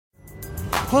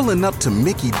Pulling up to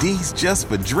Mickey D's just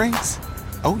for drinks?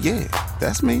 Oh yeah,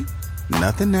 that's me.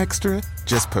 Nothing extra,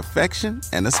 just perfection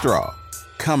and a straw.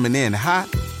 Coming in hot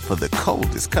for the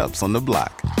coldest cups on the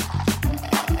block.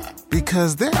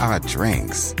 Because there are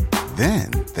drinks.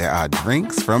 Then there are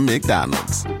drinks from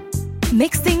McDonald's.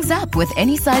 Mix things up with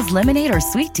any size lemonade or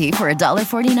sweet tea for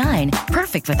 $1.49.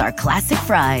 Perfect with our classic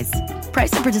fries.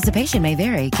 Price and participation may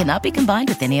vary. Cannot be combined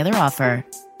with any other offer.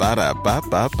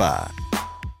 Ba-da-ba-ba-ba.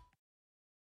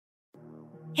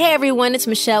 Hey everyone, it's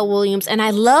Michelle Williams, and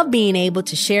I love being able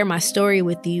to share my story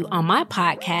with you on my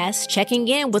podcast, Checking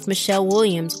In with Michelle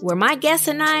Williams, where my guests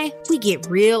and we get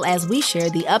real as we share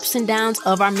the ups and downs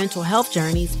of our mental health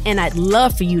journeys, and I'd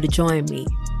love for you to join me.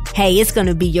 Hey, it's going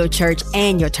to be your church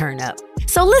and your turn up.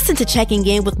 So listen to Checking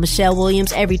In with Michelle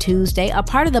Williams every Tuesday, a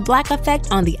part of the Black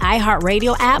Effect on the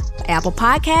iHeartRadio app, Apple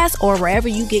Podcasts, or wherever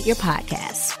you get your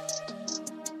podcasts.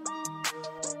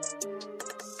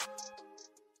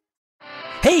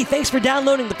 Hey, thanks for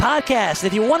downloading the podcast.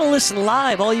 If you want to listen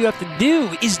live, all you have to do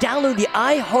is download the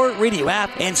iHeartRadio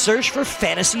app and search for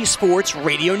Fantasy Sports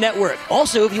Radio Network.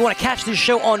 Also, if you want to catch this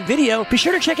show on video, be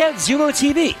sure to check out Zumo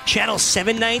TV, channel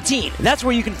 719. That's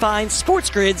where you can find Sports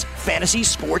Grid's Fantasy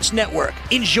Sports Network.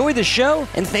 Enjoy the show,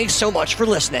 and thanks so much for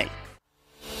listening.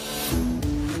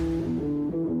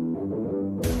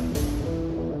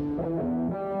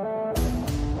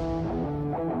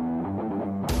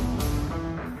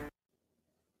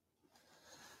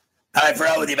 All right,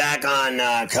 Pharrell with you back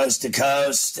on Coast to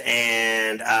Coast.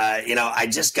 And, I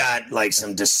just got like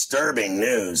some disturbing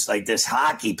news, like this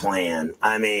hockey plan.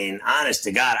 I mean, honest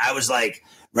to God, I was like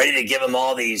ready to give him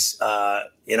all these,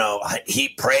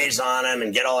 heap praise on him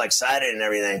and get all excited and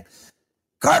everything.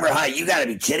 Carver High, you got to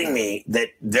be kidding me that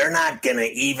they're not going to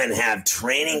even have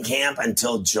training camp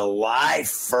until July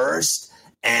 1st.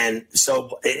 And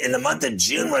so in the month of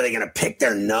June, were they going to pick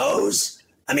their nose?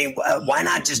 I mean, why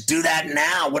not just do that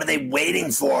now? What are they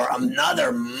waiting for?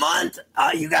 Another month?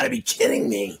 You got to be kidding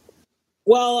me.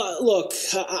 Well, look,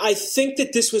 I think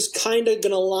that this was kind of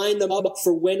going to line them up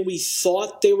for when we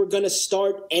thought they were going to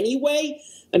start anyway.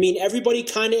 I mean, everybody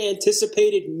kind of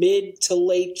anticipated mid to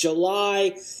late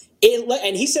July.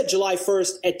 And he said July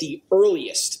 1st at the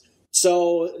earliest.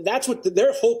 So that's what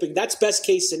they're hoping. That's best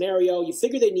case scenario. You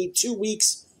figure they need 2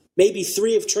 weeks, maybe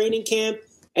 3 of training camp.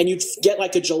 And you'd get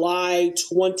like a July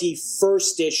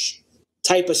 21st-ish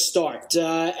type of start.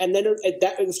 And then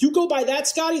if you go by that,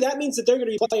 Scotty, that means that they're going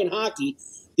to be playing hockey,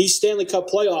 these Stanley Cup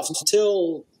playoffs,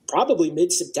 until probably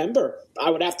mid-September, I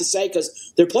would have to say,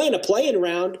 because they're playing a play-in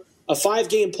round, a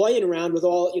 5-game play-in round with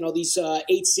all these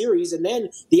 8 series, and then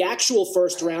the actual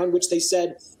first round, which they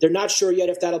said they're not sure yet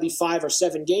if that'll be 5 or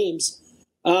 7 games.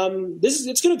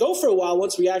 It's going to go for a while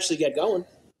once we actually get going.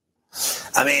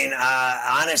 I mean,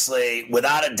 honestly,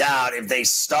 without a doubt, if they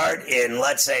start in,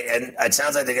 let's say, and it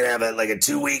sounds like they're going to have a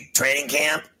 2-week training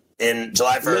camp in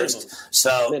July 1st.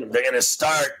 So they're going to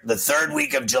start the 3rd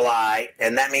week of July,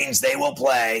 and that means they will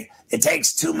play. It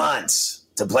takes 2 months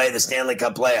to play the Stanley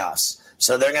Cup playoffs.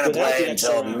 So they're going to play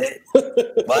until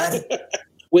what?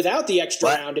 Without the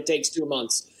extra round, it takes 2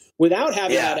 months. Without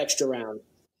having that extra round.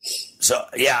 So,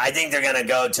 I think they're going to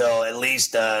go till at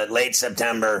least late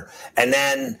September. And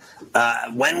then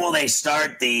when will they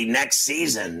start the next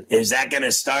season? Is that going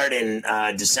to start in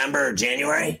December or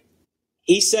January?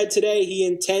 He said today he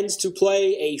intends to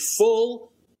play a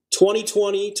full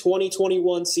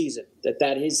 2020-2021 season.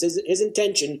 That his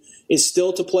intention is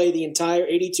still to play the entire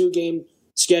 82-game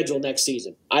schedule next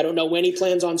season. I don't know when he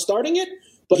plans on starting it,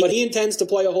 but he intends to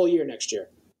play a whole year next year.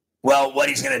 Well, what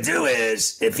he's going to do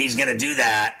is, if he's going to do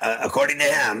that, according to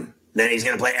him, then he's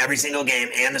going to play every single game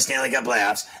and the Stanley Cup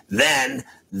playoffs. Then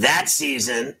that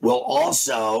season will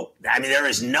also, there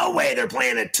is no way they're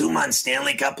playing a 2-month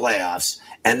Stanley Cup playoffs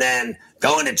and then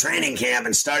going to training camp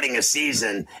and starting a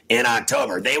season in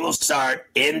October. They will start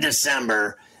in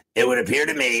December, it would appear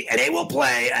to me, and they will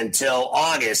play until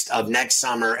August of next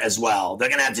summer as well. They're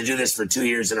going to have to do this for 2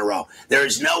 years in a row. There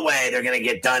is no way they're going to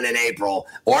get done in April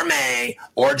or May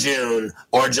or June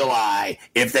or July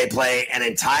if they play an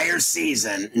entire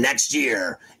season next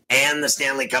year and the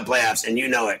Stanley Cup playoffs, and you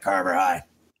know it, Carver High.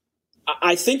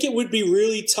 I think it would be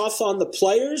really tough on the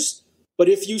players, but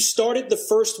if you started the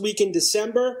first week in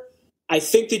December, I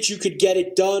think that you could get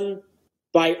it done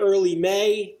by early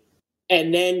May.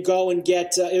 And then go and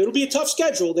get it'll be a tough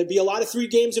schedule. There'd be a lot of 3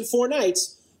 games in 4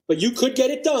 nights, but you could get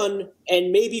it done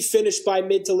and maybe finish by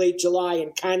mid to late July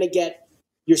and kind of get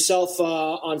yourself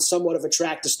on somewhat of a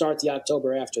track to start the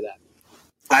October after that.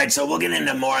 All right, so we'll get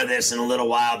into more of this in a little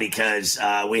while because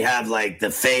we have like the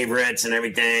favorites and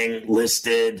everything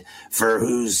listed for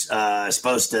who's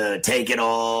supposed to take it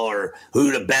all or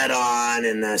who to bet on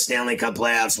in the Stanley Cup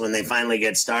playoffs when they finally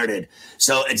get started.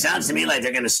 So it sounds to me like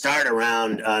they're going to start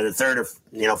around the 3rd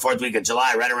or fourth week of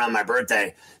July, right around my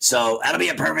birthday. So that'll be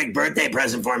a perfect birthday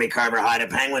present for me, Carver High. The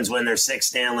Penguins win their 6th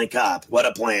Stanley Cup. What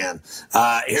a plan.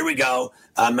 Here we go.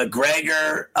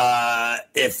 McGregor,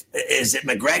 is it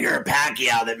McGregor or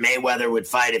Pacquiao that Mayweather would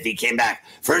fight if he came back?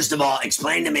 First of all,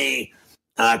 explain to me,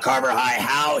 Carver High,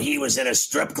 how he was in a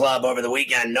strip club over the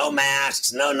weekend. No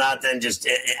masks, no nothing, just,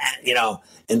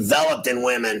 enveloped in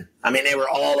women. I mean, they were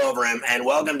all over him. And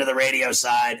welcome to the radio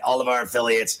side, all of our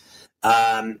affiliates.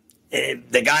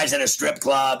 The guy's in a strip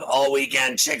club all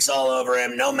weekend, chicks all over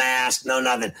him, no mask, no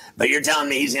nothing. But you're telling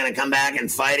me he's going to come back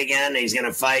and fight again? He's going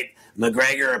to fight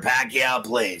McGregor or Pacquiao,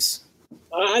 please?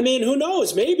 I mean, who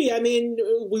knows? Maybe. I mean,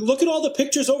 we look at all the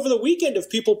pictures over the weekend of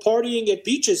people partying at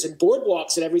beaches and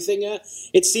boardwalks and everything.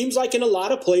 It seems like in a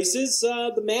lot of places,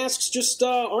 the masks just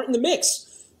aren't in the mix.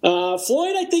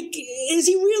 Floyd, I think, is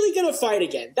he really going to fight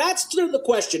again? That's the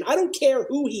question. I don't care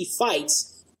who he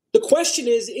fights. The question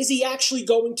is he actually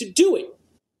going to do it?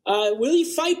 Will he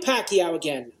fight Pacquiao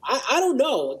again? I don't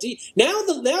know. Now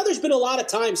there's been a lot of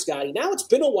time, Scotty. Now it's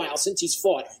been a while since he's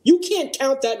fought. You can't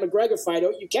count that McGregor fight.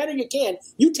 You can or you can't.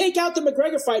 You take out the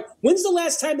McGregor fight. When's the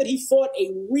last time that he fought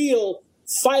a real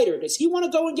fighter? Does he want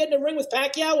to go and get in the ring with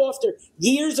Pacquiao after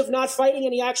years of not fighting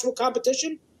any actual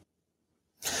competition?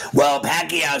 Well,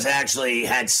 Pacquiao's actually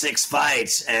had 6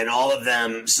 fights, and all of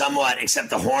them somewhat, except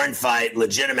the Horn fight,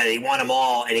 legitimate. He won them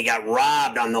all, and he got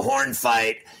robbed on the Horn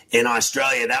fight in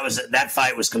Australia. That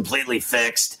fight was completely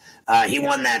fixed. He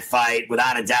won that fight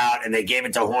without a doubt, and they gave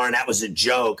it to Horn. That was a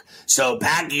joke. So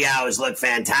Pacquiao has looked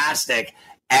fantastic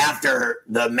after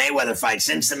the Mayweather fight.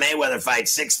 Since the Mayweather fight,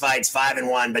 6 fights,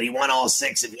 5-1, but he won all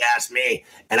 6, if you ask me.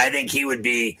 And I think he would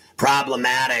be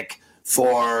problematic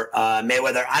for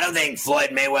Mayweather. I don't think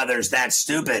Floyd Mayweather's that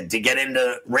stupid to get into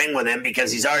the ring with him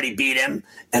because he's already beat him,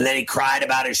 and then he cried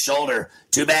about his shoulder.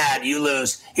 Too bad, you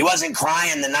lose. He wasn't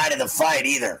crying the night of the fight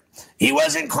either. He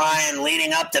wasn't crying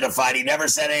leading up to the fight. He never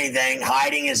said anything,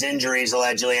 hiding his injuries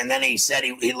allegedly, and then he said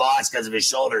he lost because of his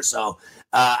shoulder. So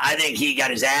I think he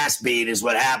got his ass beat is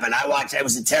what happened. I watched. It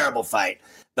was a terrible fight.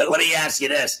 But let me ask you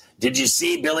this. Did you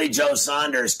see Billy Joe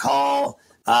Saunders call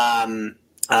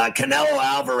Canelo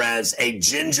Alvarez a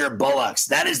ginger bullocks?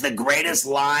 That is the greatest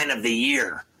line of the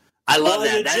year. I love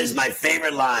that. That is my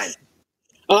favorite line.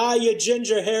 You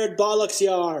ginger-haired bollocks you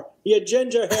are. You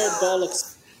ginger-haired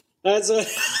bollocks. That's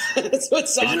what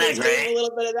Saunders did, a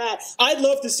little bit of that. I'd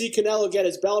love to see Canelo get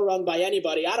his bell rung by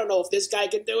anybody. I don't know if this guy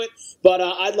can do it, but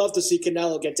I'd love to see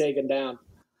Canelo get taken down.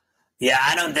 Yeah,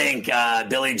 I don't think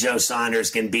Billy Joe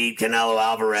Saunders can beat Canelo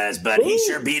Alvarez, but he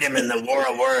sure beat him in the war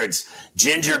of words.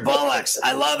 Ginger bullocks.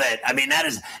 I love it. I mean, that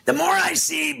is the more I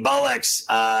see bullocks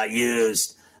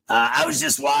used. I was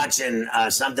just watching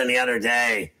something the other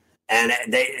day, and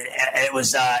it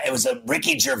was a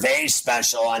Ricky Gervais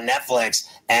special on Netflix,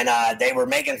 and they were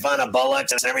making fun of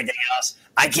bullocks and everything else.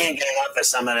 I can't get enough of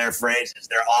some of their phrases.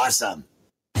 They're awesome.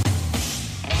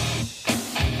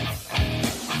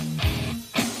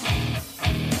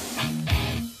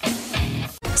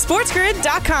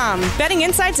 SportsGrid.com. Betting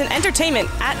insights and entertainment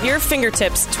at your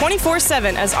fingertips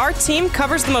 24/7 as our team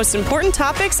covers the most important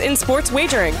topics in sports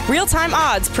wagering. Real-time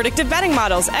odds, predictive betting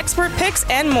models, expert picks,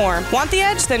 and more. Want the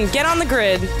edge? Then get on the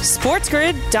grid.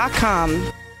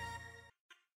 SportsGrid.com.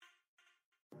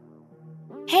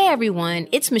 Hey everyone,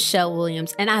 it's Michelle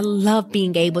Williams, and I love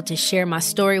being able to share my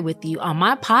story with you on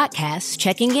my podcast,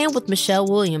 Checking In with Michelle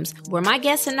Williams, where my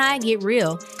guests and I get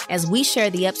real as we share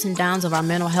the ups and downs of our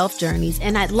mental health journeys,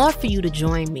 and I'd love for you to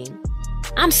join me.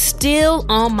 I'm still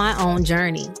on my own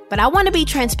journey, but I want to be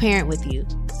transparent with you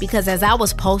because as I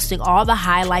was posting all the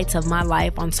highlights of my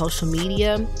life on social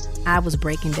media, I was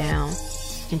breaking down.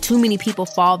 And too many people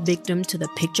fall victim to the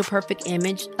picture-perfect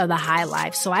image of the high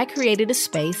life, so I created a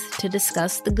space to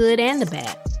discuss the good and the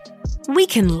bad. We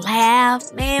can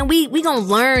laugh, man, we gonna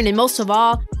learn, and most of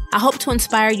all, I hope to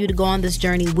inspire you to go on this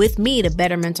journey with me to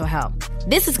better mental health.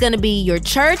 This is gonna be your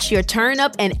church, your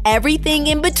turn-up, and everything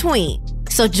in between.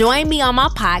 So join me on my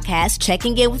podcast,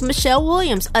 Checking In with Michelle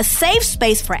Williams, a safe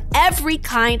space for every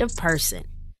kind of person.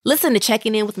 Listen to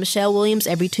Checking In with Michelle Williams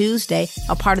every Tuesday,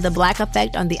 a part of the Black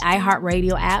Effect on the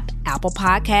iHeartRadio app, Apple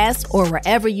Podcasts, or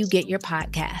wherever you get your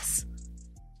podcasts.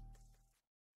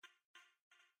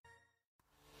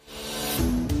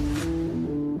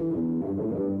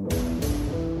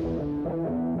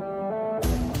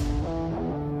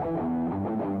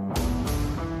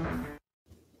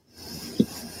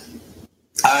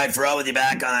 All right, Ferrall with you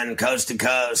back on Coast to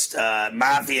Coast.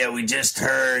 Mafia, we just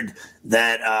heard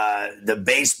that the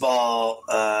baseball,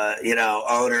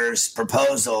 owners'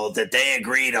 proposal that they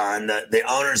agreed on, the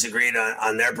owners agreed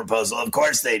on their proposal. Of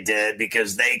course they did,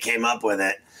 because they came up with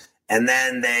it. And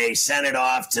then they sent it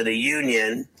off to the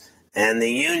union, and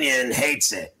the union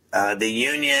hates it. The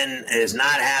union is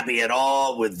not happy at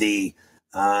all with the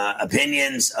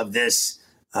opinions of this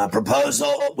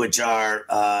proposal, which are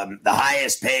the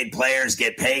highest paid players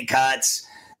get pay cuts,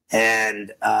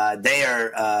 and they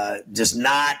are just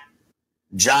not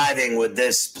jiving with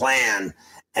this plan.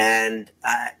 And,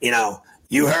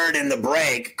 you heard in the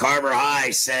break Carver High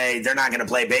say they're not going to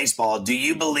play baseball. Do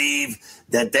you believe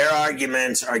that their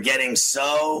arguments are getting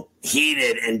so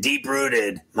heated and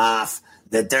deep-rooted, Maf,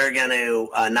 that they're going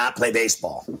to not play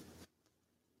baseball?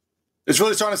 It's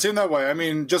really starting to seem that way. I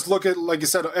mean, just look at, like you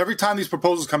said, every time these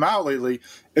proposals come out lately,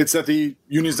 it's that the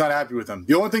union's not happy with them.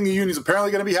 The only thing the union's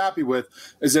apparently going to be happy with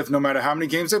is if no matter how many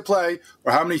games they play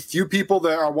or how many few people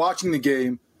that are watching the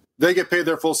game, they get paid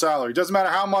their full salary. It doesn't matter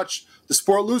how much the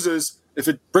sport loses. If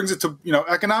it brings it to,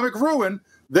 economic ruin,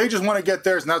 they just want to get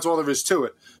theirs, and that's all there is to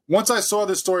it. Once I saw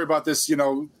this story about this,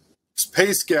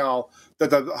 pay scale that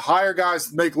the higher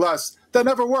guys make less, that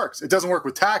never works. It doesn't work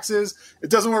with taxes. It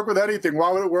doesn't work with anything.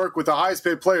 Why would it work with the highest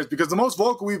paid players? Because the most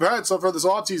vocal we've had so far this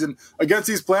offseason against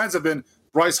these plans have been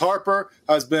Bryce Harper,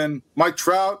 has been Mike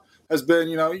Trout, has been,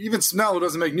 even Snell, who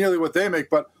doesn't make nearly what they make.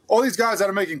 But all these guys that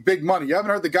are making big money, you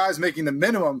haven't heard the guys making the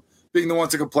minimum being the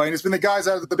ones to complain. It's been the guys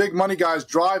that are the big money guys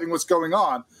driving what's going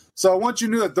on. So once you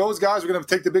knew that those guys were going to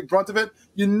take the big brunt of it,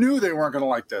 you knew they weren't going to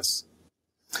like this.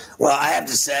 Well, I have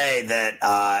to say that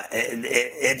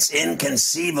it's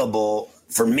inconceivable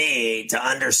for me to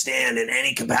understand in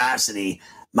any capacity,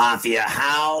 Mafia,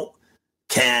 how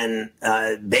can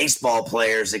baseball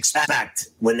players expect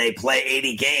when they play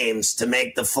 80 games to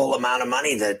make the full amount of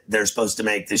money that they're supposed to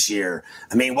make this year?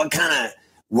 I mean, what kind of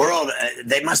world?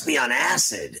 They must be on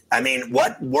acid. I mean,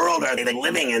 what world are they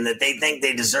living in that they think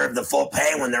they deserve the full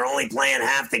pay when they're only playing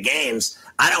half the games?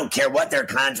 I don't care what their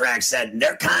contract said.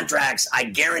 Their contracts, I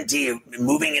guarantee you,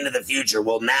 moving into the future,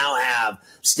 will now have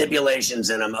stipulations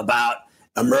in them about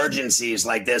emergencies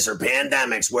like this or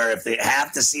pandemics, where if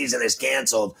half the season is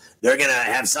canceled, they're going to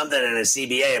have something in a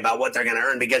CBA about what they're going to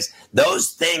earn, because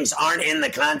those things aren't in the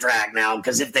contract now,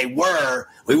 because if they were,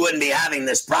 we wouldn't be having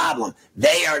this problem.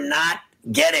 They are not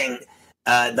getting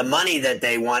the money that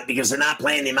they want because they're not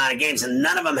playing the amount of games, and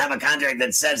none of them have a contract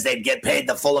that says they'd get paid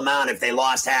the full amount if they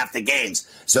lost half the games.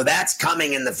 So that's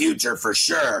coming in the future for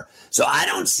sure. So I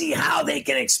don't see how they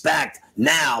can expect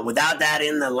now, without that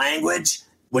in the language,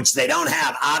 which they don't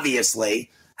have, obviously,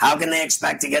 how can they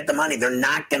expect to get the money? They're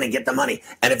not going to get the money.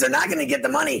 And if they're not going to get the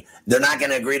money, they're not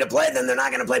going to agree to play, then they're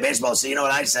not going to play baseball. So you know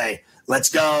what I say? Let's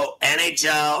go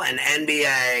NHL and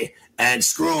NBA and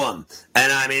screw them.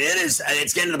 And I mean, it's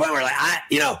getting to the point where,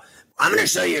 I'm going to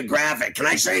show you a graphic. Can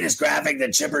I show you this graphic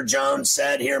that Chipper Jones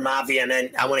said here, Mafia? And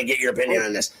then I want to get your opinion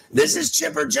on this. This is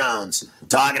Chipper Jones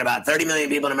talking about 30 million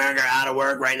people in America are out of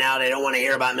work right now. They don't want to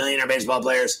hear about millionaire baseball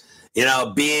players,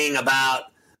 being about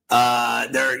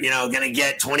they're, going to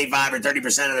get 25 or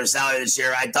 30% of their salary this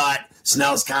year. I thought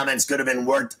Snell's comments could have been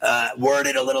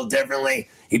worded a little differently.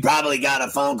 He probably got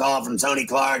a phone call from Tony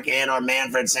Clark and or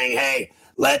Manfred saying, hey,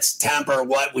 let's temper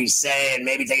what we say and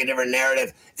maybe take a different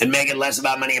narrative and make it less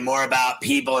about money and more about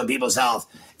people and people's health.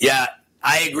 Yeah,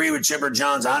 I agree with Chipper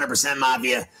Jones 100%,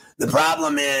 Mafia. The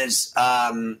problem is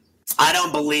I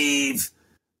don't believe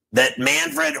that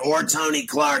Manfred or Tony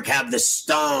Clark have the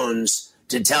stones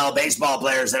to tell baseball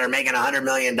players that are making $100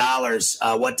 million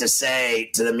what to say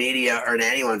to the media or to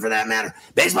anyone for that matter.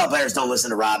 Baseball players don't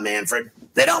listen to Rob Manfred.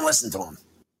 They don't listen to him.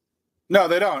 No,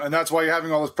 they don't, and that's why you're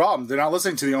having all this problem. They're not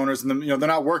listening to the owners, and they're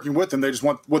not working with them. They just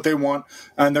want what they want,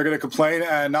 and they're going to complain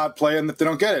and not play, and if they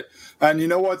don't get it. And you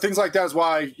know what? Things like that is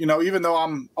why, even though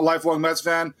I'm a lifelong Mets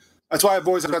fan, that's why I've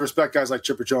always had to respect guys like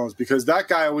Chipper Jones, because that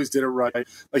guy always did it right.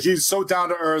 Like, he's so down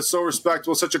to earth, so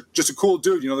respectable, just a cool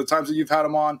dude. The times that you've had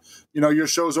him on, your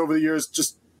shows over the years,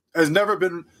 just has never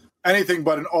been anything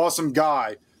but an awesome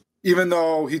guy. Even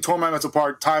though he tore my Mets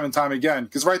apart time and time again.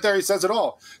 Because right there he says it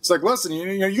all. It's like, listen,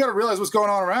 you got to realize what's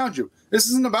going on around you. This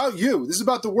isn't about you. This is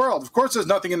about the world. Of course there's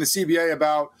nothing in the CBA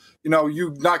about, you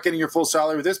not getting your full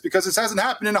salary with this, because this hasn't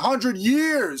happened in 100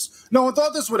 years. No one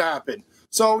thought this would happen.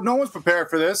 So no one's prepared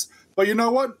for this. But you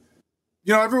know what?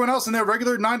 Everyone else in their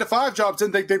regular 9-to-5 jobs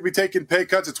didn't think they'd be taking pay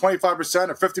cuts at 25%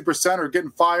 or 50% or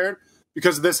getting fired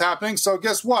because of this happening. So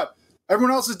guess what?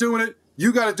 Everyone else is doing it.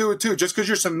 You got to do it too. Just because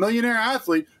you're some millionaire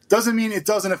athlete doesn't mean it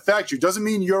doesn't affect you. Doesn't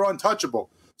mean you're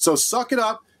untouchable. So suck it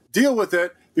up, deal with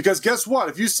it, because guess what?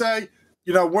 If you say,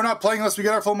 we're not playing unless we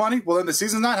get our full money. Well, then the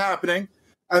season's not happening.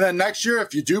 And then next year,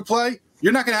 if you do play,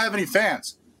 you're not going to have any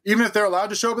fans. Even if they're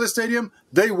allowed to show up at the stadium,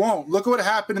 they won't. Look at what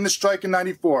happened in the strike in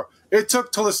 '94. It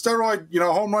took till the steroid,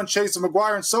 home run chase of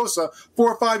McGwire and Sosa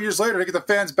 4 or 5 years later to get the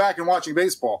fans back and watching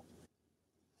baseball.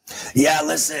 Yeah,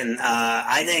 listen,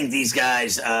 I think these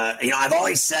guys, I've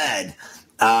always said,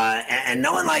 and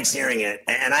no one likes hearing it,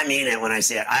 and I mean it when I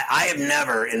say it, I have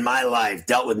never in my life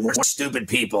dealt with more stupid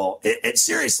people,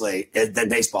 seriously, than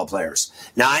baseball players.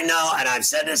 Now, I know, and I've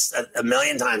said this a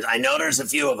million times, I know there's a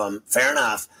few of them, fair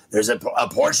enough. There's a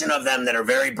portion of them that are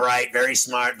very bright, very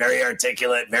smart, very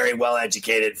articulate, very well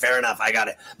educated. Fair enough, I got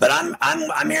it. But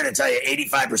I'm here to tell you,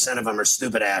 85% of them are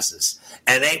stupid asses.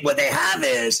 And what they have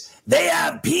is they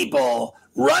have people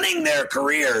running their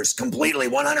careers completely,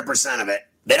 100% of it.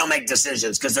 They don't make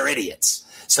decisions because they're idiots.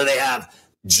 So they have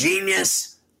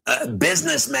genius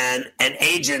businessmen and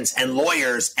agents and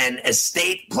lawyers and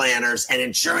estate planners and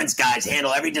insurance guys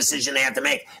handle every decision they have to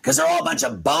make because they're all a bunch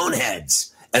of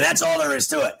boneheads. And that's all there is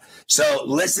to it. So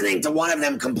listening to one of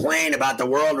them complain about the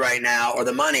world right now or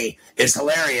the money is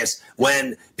hilarious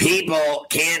when people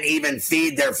can't even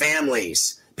feed their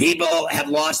families. People have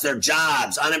lost their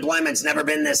jobs. Unemployment's never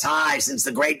been this high since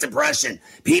the Great Depression.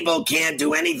 People can't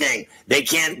do anything. They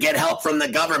can't get help from the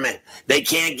government. They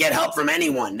can't get help from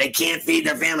anyone. They can't feed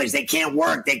their families. They can't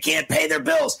work. They can't pay their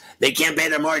bills. They can't pay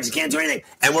their mortgage. They can't do anything.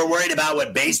 And we're worried about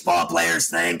what baseball players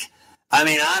think. I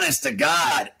mean, honest to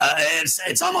God,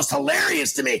 it's almost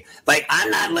hilarious to me. Like, I'm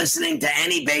not listening to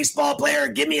any baseball player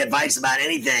give me advice about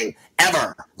anything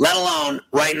ever, let alone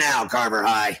right now, Carver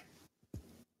High.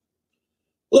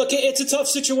 Look, it's a tough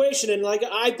situation, and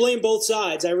I blame both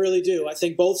sides. I really do. I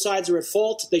think both sides are at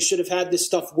fault. They should have had this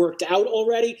stuff worked out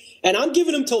already, and I'm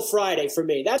giving them till Friday for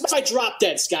me. That's my drop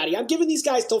dead, Scotty. I'm giving these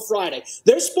guys till Friday.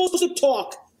 They're supposed to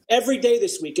talk every day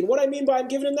this week. And what I mean by I'm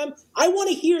giving them, I want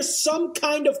to hear some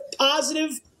kind of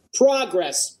positive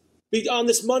progress on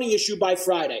this money issue by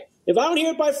Friday. If I don't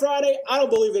hear it by Friday, I don't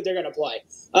believe that they're going to play.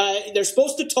 They're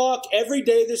supposed to talk every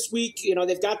day this week.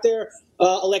 They've got their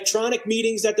electronic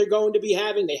meetings that they're going to be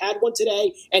having. They had one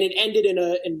today, and it ended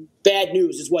in bad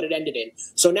news is what it ended in.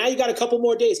 So now you got a couple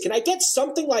more days. Can I get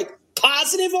something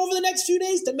positive over the next few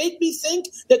days to make me think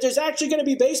that there's actually going to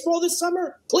be baseball this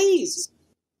summer? Please.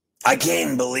 I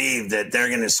can't believe that they're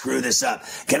going to screw this up.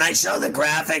 Can I show the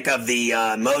graphic of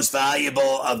the most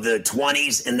valuable of the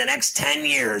 20s in the next 10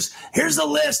 years? Here's a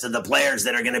list of the players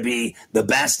that are going to be the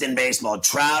best in baseball.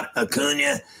 Trout,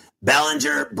 Acuna,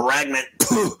 Bellinger, Bregman.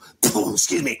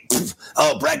 Excuse me.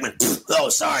 Oh, Bregman. Oh,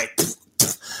 sorry.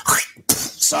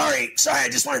 Sorry, I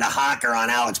just wanted a hawker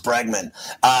on Alex Bregman.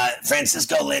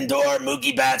 Francisco Lindor,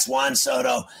 Mookie Betts, Juan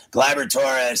Soto, Gleyber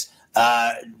Torres,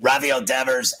 Rafael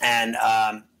Devers, and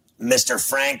Mr.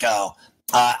 Franco.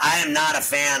 I am not a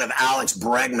fan of Alex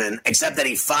Bregman, except that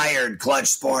he fired Clutch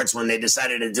Sports when they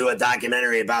decided to do a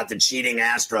documentary about the cheating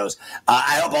Astros.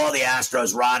 I hope all the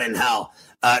Astros rot in hell.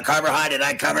 Carver High, did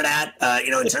I cover that,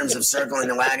 in terms of circling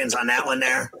the wagons on that one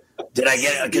there? Did I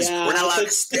get it? Because we're not allowed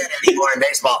to spit anymore in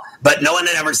baseball. But no one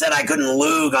had ever said I couldn't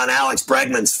lug on Alex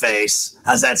Bregman's face.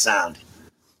 How's that sound?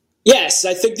 Yes,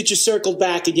 I think that you circled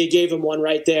back and you gave him one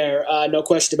right there. No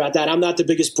question about that. I'm not the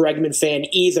biggest Bregman fan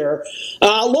either.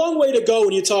 A long way to go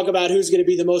when you talk about who's going to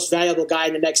be the most valuable guy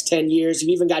in the next 10 years. You've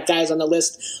even got guys on the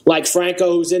list like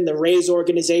Franco, who's in the Rays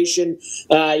organization.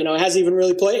 Hasn't even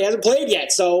really played. He hasn't played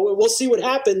yet, so we'll see what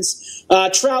happens.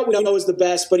 Trout, we don't know, is the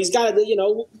best, but he's got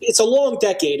it's a long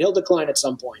decade. He'll decline at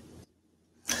some point.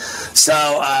 So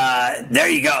there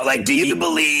you go. Do you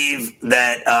believe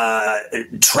that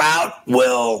Trout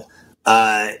will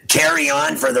carry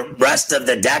on for the rest of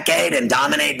the decade and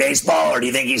dominate baseball, or do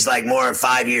you think he's more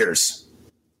 5 years?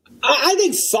 I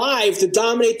think 5 to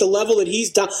dominate the level that he's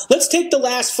done. Let's take the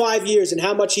last 5 years and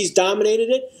how much he's dominated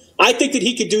it. I think that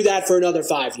he could do that for another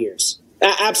 5 years.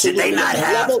 Absolutely. Did they not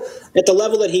at the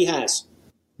level that he has.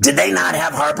 Did they not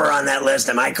have Harper on that list?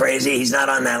 Am I crazy? He's not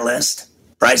on that list?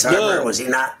 Bryce Harper, was he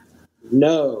not?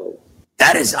 No.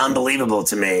 That is unbelievable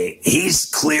to me. He's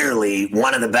clearly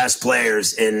one of the best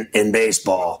players in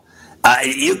baseball.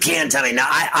 You can't tell me. Now,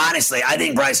 I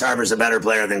think Bryce Harper's a better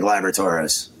player than Gleyber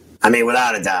Torres. I mean,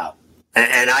 without a doubt.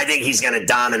 And I think he's going to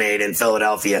dominate in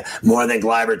Philadelphia more than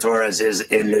Gleyber Torres is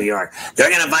in New York.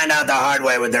 They're going to find out the hard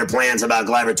way with their plans about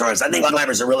Gleyber Torres. I think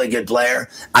Gleyber's a really good player.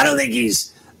 I don't think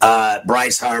he's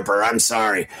Bryce Harper. I'm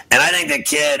sorry. And I think the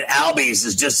kid Albies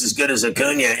is just as good as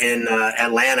Acuna in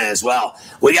Atlanta as well.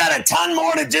 We got a ton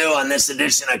more to do on this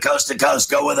edition of Coast to Coast.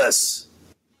 Go with us.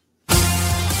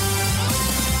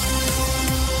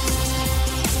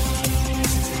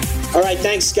 All right,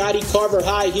 thanks, Scotty. Carver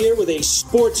High here with a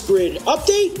Sports Grid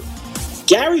update.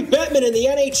 Gary Bettman and the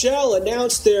NHL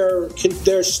announced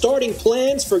their starting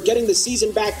plans for getting the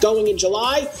season back going in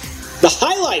July. The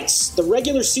highlights. The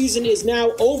regular season is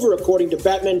now over, according to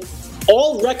Bettman.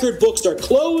 All record books are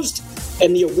closed,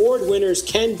 and the award winners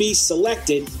can be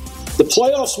selected. The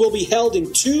playoffs will be held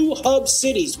in 2 hub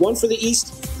cities, one for the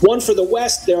East, one for the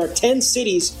West. There are 10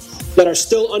 cities that are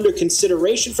still under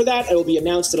consideration for that. It will be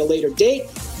announced at a later date.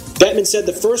 Bettman said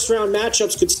the first-round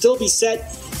matchups could still be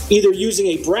set either using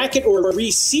a bracket or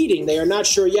reseeding. They are not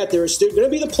sure yet. There are still going to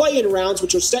be the play-in rounds,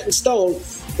 which are set in stone,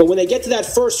 but when they get to that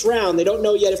first round, they don't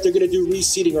know yet if they're going to do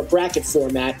reseeding or bracket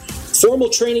format. Formal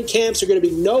training camps are going to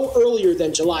be no earlier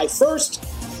than July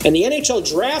 1st, and the NHL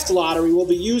draft lottery will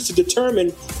be used to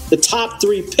determine the top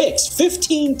 3 picks.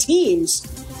 15 teams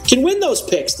can win those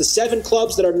picks, the 7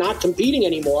 clubs that are not competing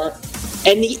anymore,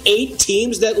 and the 8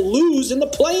 teams that lose in the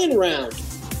play-in round.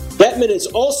 Bettman is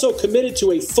also committed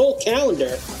to a full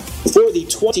calendar for the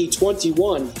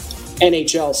 2021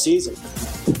 NHL season.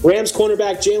 Rams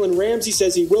cornerback Jalen Ramsey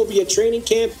says he will be at training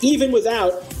camp even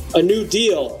without a new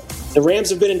deal. The Rams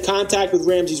have been in contact with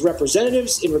Ramsey's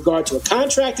representatives in regard to a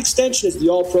contract extension as the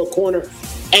All-Pro corner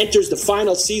enters the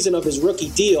final season of his rookie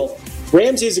deal.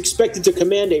 Ramsey is expected to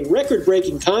command a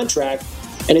record-breaking contract,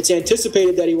 and it's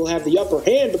anticipated that he will have the upper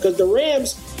hand because the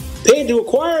Rams paid to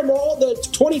acquire him all the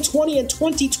 2020 and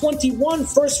 2021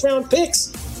 first-round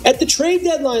picks at the trade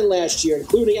deadline last year,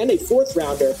 including a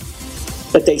 4th-rounder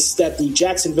that the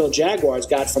Jacksonville Jaguars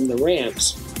got from the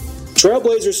Rams.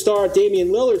 Trailblazers star Damian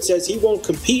Lillard says he won't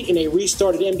compete in a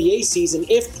restarted NBA season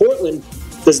if Portland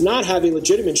does not have a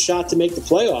legitimate shot to make the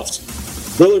playoffs.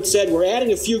 Lillard said, "We're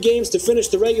adding a few games to finish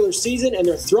the regular season, and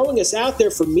they're throwing us out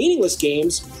there for meaningless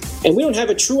games, and we don't have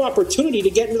a true opportunity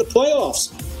to get into the playoffs.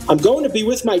 I'm going to be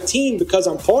with my team because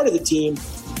I'm part of the team,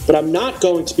 but I'm not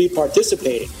going to be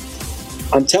participating."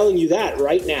 I'm telling you that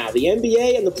right now. The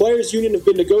NBA and the Players Union have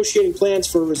been negotiating plans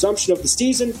for a resumption of the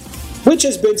season, which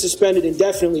has been suspended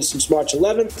indefinitely since March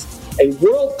 11th. A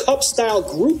World Cup-style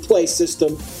group play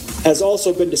system has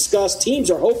also been discussed. Teams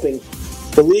are hoping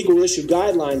the league will issue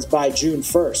guidelines by June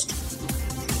 1st.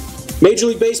 Major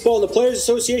League Baseball and the Players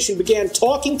Association began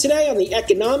talking today on the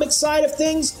economic side of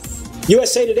things.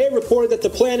 USA Today reported that the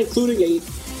plan included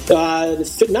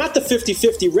not the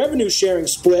 50-50 revenue sharing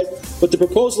split, but the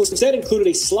proposal instead included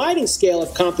a sliding scale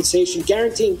of compensation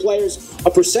guaranteeing players a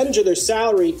percentage of their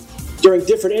salary during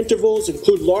different intervals,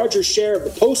 include larger share of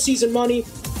the postseason money.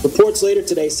 Reports later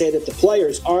today say that the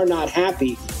players are not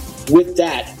happy with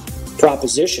that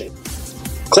proposition.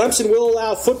 Clemson will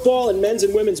allow football and men's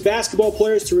and women's basketball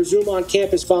players to resume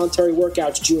on-campus voluntary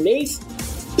workouts June 8th.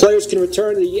 Players can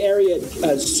return to the area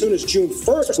as soon as June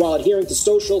 1st while adhering to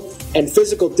social and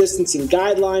physical distancing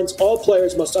guidelines. All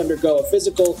players must undergo a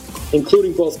physical,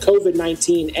 including both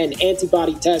COVID-19 and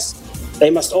antibody tests. They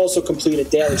must also complete a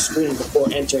daily screening before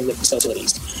entering the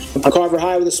facilities. I'm Carver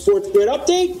High with a Sports Grid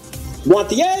update. Want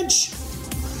the edge?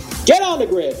 Get on the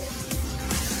grid.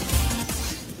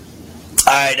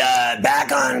 All right,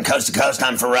 back on Coast to Coast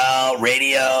on Pharrell.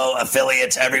 Radio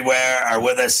affiliates everywhere are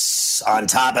with us on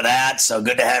top of that. So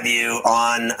good to have you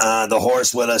on the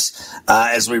horse with us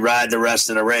as we ride the rest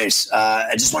of the race.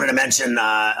 I just wanted to mention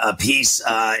a piece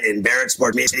in Barrett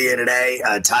Sports Media today.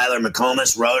 Tyler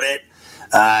McComas wrote it.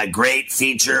 Great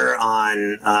feature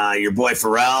on your boy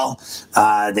Pharrell.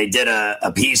 They did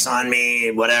a piece on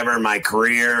me, whatever, my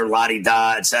career,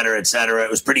 la-di-da, et cetera, et cetera. It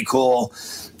was pretty cool.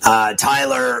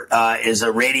 Tyler is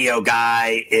a radio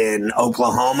guy in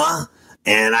Oklahoma,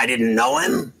 and I didn't know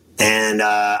him. And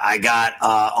I got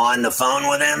on the phone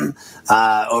with him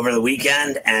over the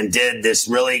weekend and did this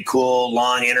really cool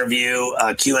long interview,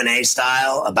 Q&A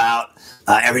style, about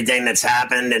everything that's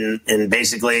happened and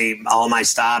basically all my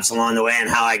stops along the way and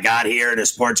how I got here to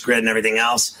Sports Grid and everything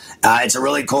else. It's a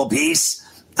really cool piece.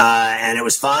 And it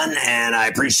was fun, and I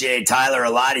appreciate Tyler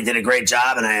a lot. He did a great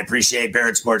job, and I appreciate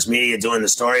Barrett Sports Media doing the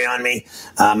story on me.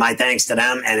 My thanks to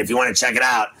them. And if you want to check it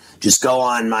out, just go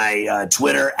on my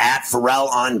Twitter,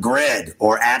 @PharrellOnGrid,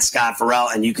 or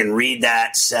 @ScottPharrell, and you can read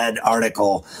that said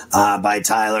article by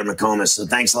Tyler McComas. So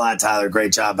thanks a lot, Tyler.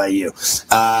 Great job by you.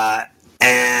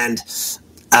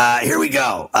 Here we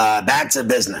go. Back to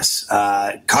business.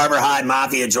 Carver High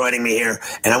Mafia joining me here,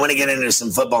 and I want to get into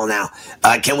some football now.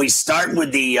 Can we start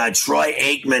with the Troy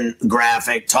Aikman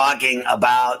graphic talking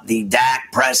about the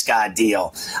Dak Prescott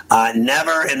deal?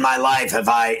 Never in my life have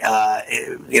I,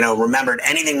 remembered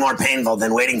anything more painful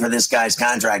than waiting for this guy's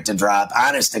contract to drop.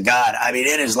 Honest to God. I mean,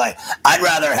 it is like I'd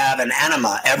rather have an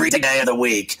enema every day of the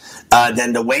week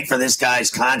than to wait for this guy's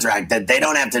contract that they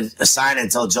don't have to sign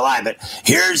until July. But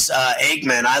here's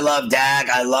Aikman and I love Dak.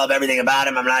 I love everything about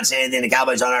him. I'm not saying anything the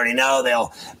Cowboys don't already know.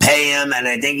 They'll pay him, and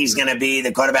I think he's going to be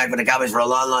the quarterback for the Cowboys for a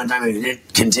long, long time. He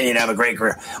did continue to have a great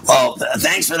career. Well,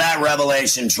 thanks for that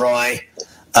revelation, Troy.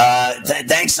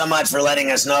 Thanks so much for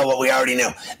letting us know what we already knew.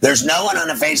 There's no one on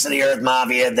the face of the earth,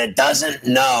 Mafia, that doesn't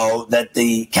know that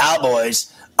the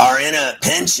Cowboys are in a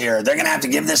pinch here. They're going to have to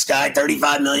give this guy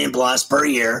 $35 million plus per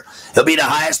year. He'll be the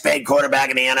highest paid quarterback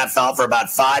in the NFL for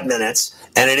about 5 minutes,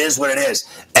 and it is what it is.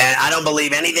 And I don't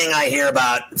believe anything I hear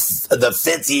about the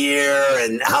fifth year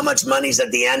and how much money's at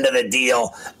the end of the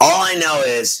deal. All I know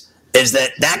is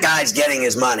that guy's getting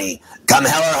his money come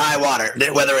hell or high water.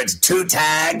 Whether it's 2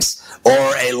 tags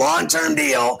or a long-term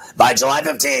deal, by July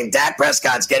 15th, Dak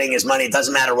Prescott's getting his money. It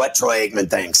doesn't matter what Troy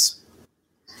Aikman thinks.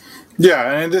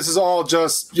 Yeah, and this is all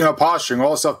just, posturing,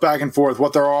 all the stuff back and forth,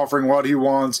 what they're offering, what he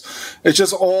wants. It's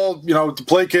just all, to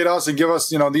placate us and give us,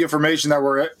 the information that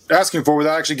we're asking for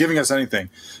without actually giving us anything.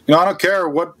 I don't care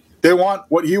what they want,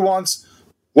 what he wants,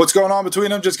 what's going on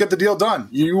between them. Just get the deal done.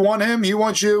 You want him, he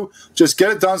wants you. Just get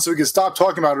it done so we can stop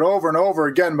talking about it over and over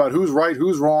again about who's right,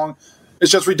 who's wrong.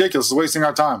 It's just ridiculous. It's wasting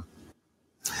our time.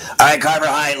 All right, Carver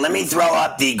High, let me throw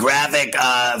up the graphic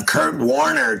of Kurt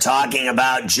Warner talking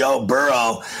about Joe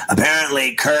Burrow.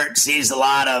 Apparently, Kurt sees a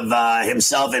lot of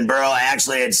himself in Burrow. I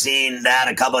actually had seen that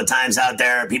a couple of times out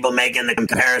there, people making the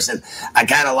comparison. I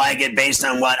kind of like it based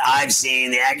on what I've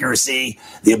seen, the accuracy,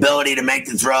 the ability to make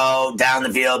the throw down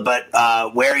the field.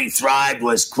 But where he thrived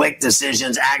was quick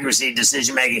decisions, accuracy,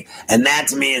 decision-making. And that,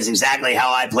 to me, is exactly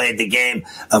how I played the game.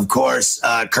 Of course,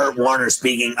 Kurt Warner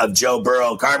speaking of Joe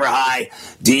Burrow. Carver High,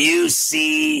 do you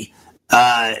see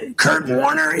Kurt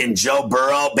Warner and Joe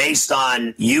Burrow based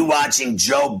on you watching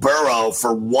Joe Burrow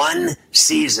for one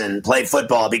season play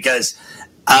football? Because,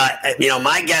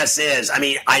 my guess is,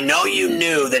 I know you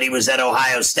knew that he was at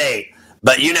Ohio State,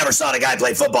 but you never saw the guy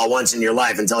play football once in your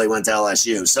life until he went to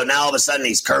LSU. So now all of a sudden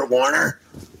he's Kurt Warner?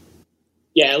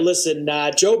 Yeah, listen,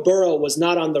 Joe Burrow was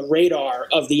not on the radar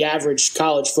of the average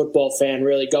college football fan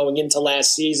really going into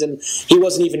last season. He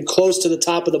wasn't even close to the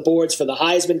top of the boards for the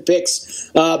Heisman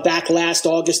picks back last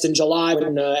August and July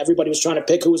when everybody was trying to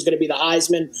pick who was going to be the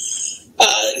Heisman.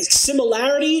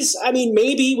 Similarities,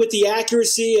 maybe with the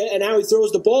accuracy and how he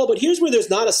throws the ball, but here's where there's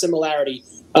not a similarity.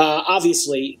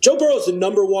 Obviously, Joe Burrow is the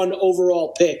number 1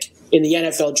 overall pick in the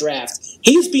NFL draft.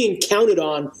 He's being counted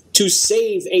on to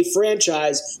save a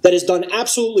franchise that has done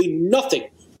absolutely nothing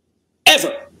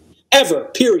ever,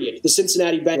 period. The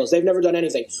Cincinnati Bengals. They've never done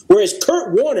anything. Whereas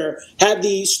Kurt Warner had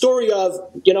the story of,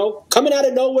 coming out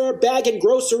of nowhere, bagging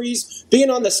groceries, being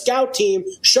on the scout team,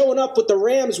 showing up with the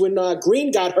Rams when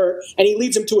Green got hurt, and he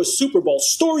leads them to a Super Bowl.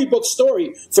 Storybook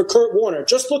story for Kurt Warner.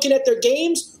 Just looking at their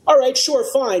games, all right, sure,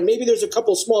 fine. Maybe there's a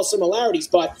couple small similarities,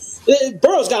 but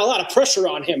Burrow's got a lot of pressure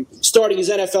on him starting his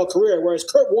NFL career, whereas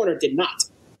Kurt Warner did not.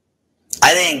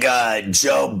 I think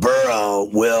Joe Burrow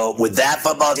will, with that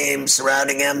football team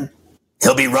surrounding him,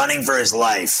 he'll be running for his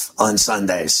life on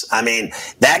Sundays.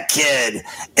 That kid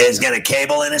is going to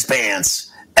cable in his pants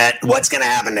at what's going to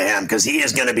happen to him because he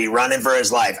is going to be running for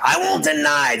his life. I won't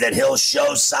deny that he'll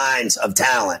show signs of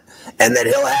talent and that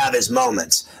he'll have his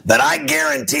moments, but I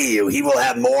guarantee you he will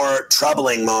have more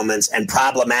troubling moments and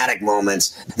problematic moments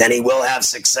than he will have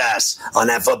success on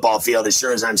that football field as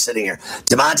sure as I'm sitting here.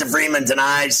 Devonta Freeman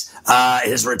denies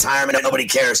his retirement. Nobody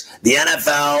cares. The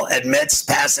NFL admits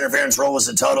pass interference rule was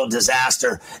a total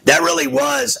disaster. That really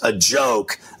was a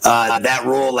joke, that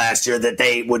rule last year, that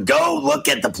they would go look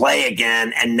at the play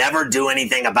again and never do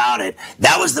anything about it.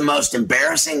 That was the most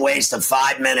embarrassing waste of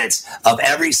 5 minutes of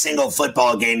every single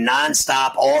football game,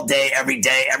 nonstop, all day, every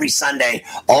Sunday.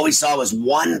 All we saw was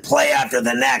one play after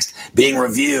the next being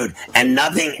reviewed, and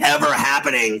nothing ever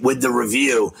happening with the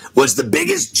review. Was the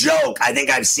biggest joke I think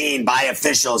I've seen by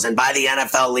officials and by the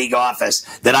NFL league office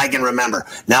that I can remember.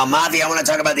 Now, Mavi, I want to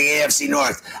talk about the AFC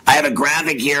North. I have a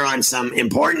graphic here on some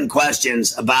important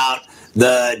questions about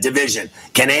the division.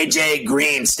 Can AJ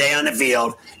Green stay on the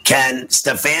field? Can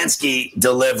Stefanski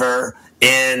deliver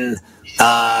in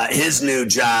his new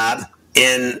job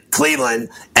in Cleveland?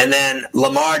 And then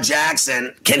Lamar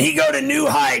Jackson, can he go to new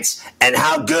heights? And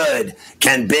how good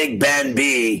can Big Ben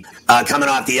be coming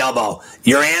off the elbow?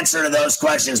 Your answer to those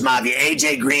questions, Mavi.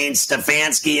 AJ Green,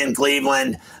 Stefanski in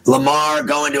Cleveland, Lamar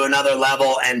going to another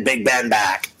level, and Big Ben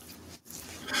back.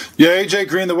 Yeah, A.J.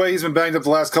 Green, the way he's been banged up the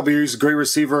last couple of years, he's a great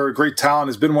receiver, a great talent,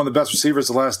 has been one of the best receivers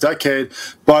the last decade,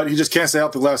 but he just can't stay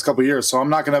healthy the last couple of years. So I'm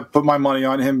not going to put my money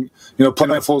on him,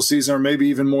 playing a full season or maybe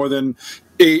even more than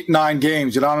 8-9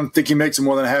 games. I don't think he makes it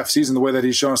more than a half season the way that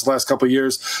he's shown us the last couple of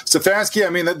years.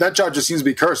 Stefanski, that job just seems to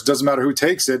be cursed. It doesn't matter who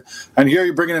takes it. And here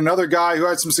you're bringing another guy who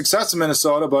had some success in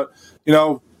Minnesota, but,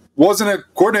 wasn't a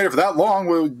coordinator for that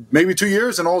long, maybe 2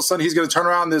 years, and all of a sudden he's going to turn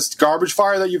around this garbage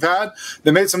fire that you've had.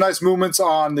 They made some nice movements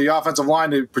on the offensive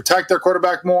line to protect their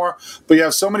quarterback more, but you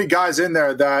have so many guys in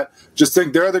there that just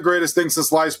think they're the greatest thing since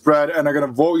sliced bread and are going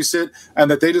to voice it and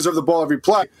that they deserve the ball every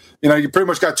play. You pretty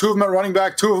much got 2 of them at running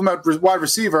back, 2 of them at wide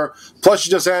receiver, plus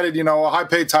you just added, a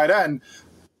high-paid tight end.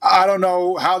 I don't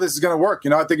know how this is going to work.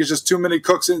 I think it's just too many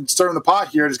cooks stirring the pot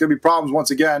here. There's going to be problems once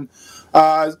again.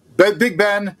 Big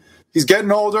Ben, he's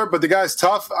getting older, but the guy's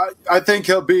tough. I think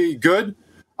he'll be good.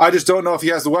 I just don't know if he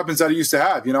has the weapons that he used to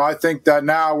have. I think that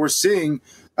now we're seeing,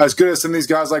 as good as some of these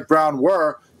guys like Brown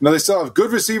were, they still have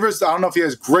good receivers. I don't know if he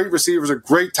has great receivers or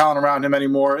great talent around him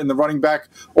anymore in the running back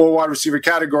or wide receiver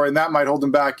category, and that might hold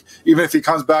him back even if he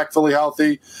comes back fully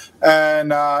healthy. And,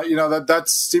 that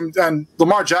seemed – and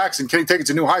Lamar Jackson, can he take it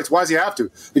to new heights? Why does he have to?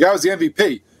 The guy was the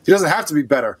MVP. He doesn't have to be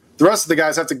better. The rest of the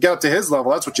guys have to get up to his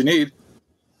level. That's what you need.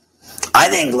 I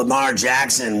think Lamar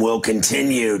Jackson will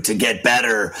continue to get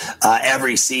better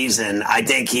every season. I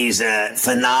think he's a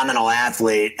phenomenal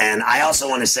athlete. And I also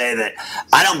want to say that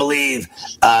I don't believe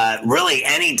really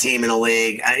any team in the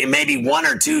league, maybe 1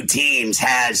 or 2 teams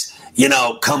has,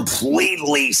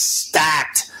 completely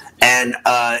stacked and,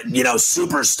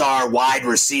 superstar wide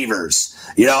receivers.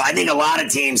 I think a lot of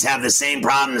teams have the same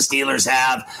problem the Steelers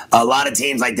have. A lot of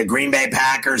teams like the Green Bay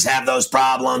Packers have those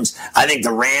problems. I think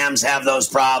the Rams have those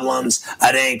problems.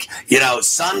 I think,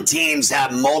 some teams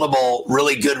have multiple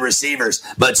really good receivers,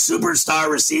 but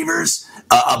superstar receivers,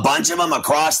 a bunch of them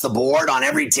across the board on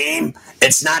every team,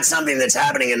 it's not something that's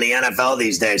happening in the NFL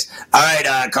these days. All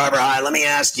right, Carver High, let me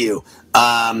ask you,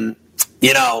 the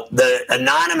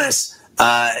anonymous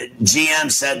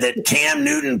GM said that Cam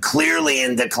Newton clearly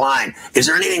in decline. Is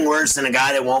there anything worse than a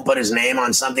guy that won't put his name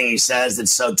on something he says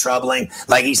that's so troubling?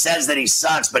 Like he says that he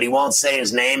sucks, but he won't say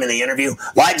his name in the interview.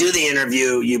 Why do the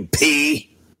interview, you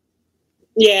pee?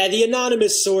 Yeah, the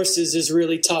anonymous sources is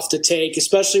really tough to take,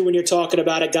 especially when you're talking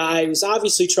about a guy who's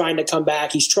obviously trying to come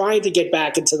back. He's trying to get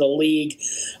back into the league.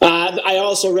 I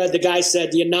also read the guy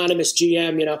said, the anonymous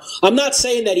GM, I'm not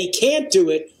saying that he can't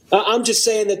do it. I'm just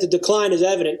saying that the decline is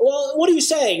evident. Well, what are you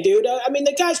saying, dude?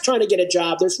 The guy's trying to get a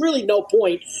job. There's really no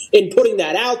point in putting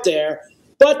that out there.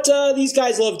 But these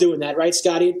guys love doing that, right,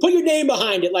 Scotty? Put your name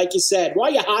behind it, like you said. Why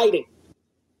are you hiding?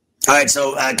 All right,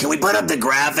 so can we put up the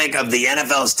graphic of the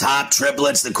NFL's top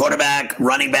triplets, the quarterback,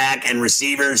 running back, and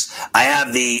receivers? I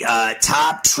have the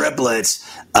top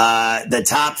triplets, the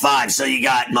top 5. So you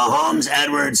got Mahomes,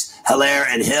 Edwards, Hilaire,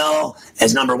 and Hill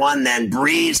as number 1. Then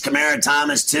Breeze, Kamara,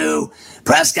 Thomas, 2.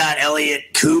 Prescott,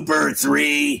 Elliott, Cooper,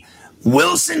 3.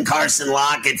 Wilson, Carson,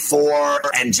 Lockett, 4.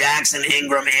 And Jackson,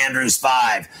 Ingram, Andrews,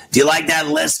 5. Do you like that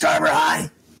list, Carver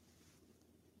High?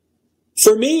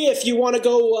 For me, if you want to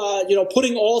go,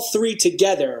 putting all 3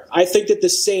 together, I think that the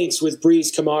Saints with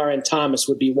Breeze, Kamara, and Thomas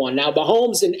would be 1. Now,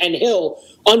 Mahomes and Hill,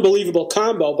 unbelievable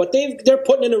combo, but they're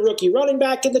putting in a rookie running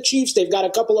back in the Chiefs. They've got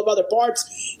a couple of other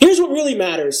parts. Here's what really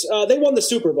matters. They won the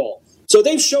Super Bowl. So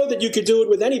they've showed that you could do it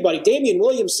with anybody. Damian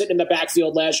Williams sitting in the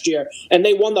backfield last year, and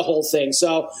they won the whole thing.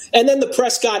 So, and then the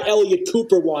Prescott, Elliott,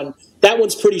 Cooper one, that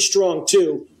one's pretty strong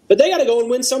too. But they got to go and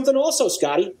win something also,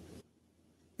 Scotty.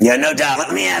 Yeah, no doubt.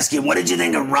 Let me ask you, what did you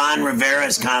think of Ron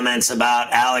Rivera's comments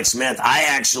about Alex Smith? I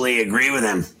actually agree with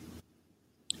him.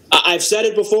 I've said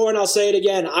it before and I'll say it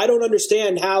again. I don't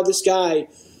understand how this guy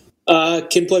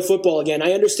can play football again.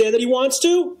 I understand that he wants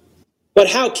to, but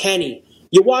how can he?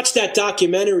 You watch that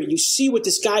documentary, you see what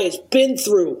this guy has been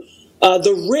through,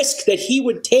 the risk that he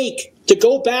would take to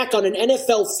go back on an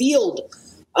NFL field.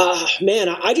 Man,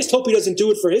 I just hope he doesn't do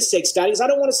it for his sake, Scotty, because I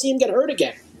don't want to see him get hurt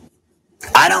again.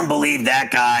 I don't believe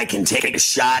that guy can take a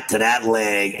shot to that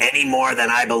leg any more than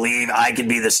I believe I could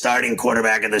be the starting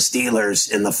quarterback of the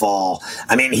Steelers in the fall.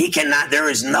 I mean, he cannot.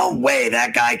 There is no way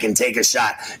that guy can take a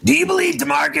shot. Do you believe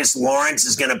DeMarcus Lawrence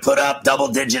is going to put up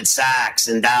double-digit sacks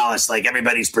in Dallas like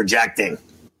everybody's projecting?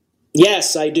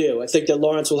 Yes, I do. I think that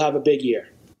Lawrence will have a big year.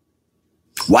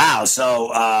 Wow.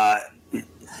 So,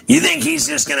 you think he's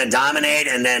just going to dominate?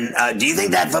 And then do you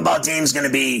think that football team is going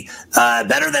to be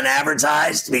better than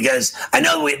advertised? Because I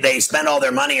know they spend all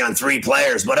their money on 3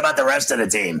 players. What about the rest of the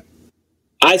team?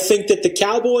 I think that the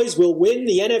Cowboys will win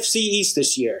the NFC East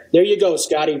this year. There you go,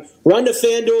 Scotty. Run to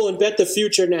FanDuel and bet the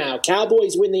future now.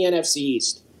 Cowboys win the NFC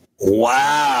East.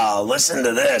 Wow. Listen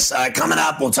to this. Coming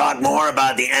up, we'll talk more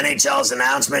about the NHL's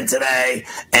announcement today.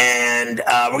 And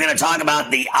we're going to talk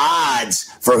about the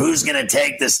odds for who's going to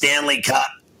take the Stanley Cup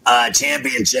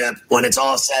championship when it's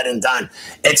all said and done.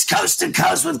 It's Coast to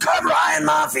Coast with Carver High and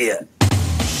Mafia.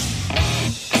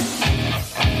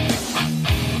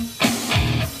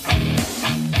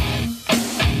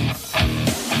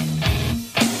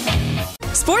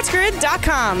 Sports Grid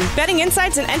SportsGrid.com. Betting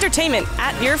insights and entertainment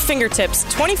at your fingertips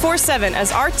 24/7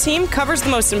 as our team covers the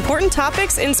most important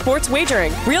topics in sports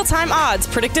wagering. Real-time odds,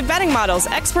 predictive betting models,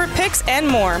 expert picks, and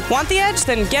more. Want the edge?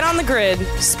 Then get on the grid.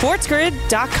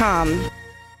 SportsGrid.com.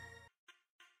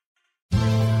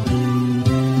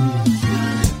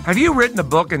 Have you written a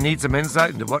book and need some insight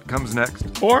into what comes next?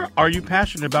 Or are you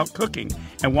passionate about cooking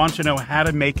and want to know how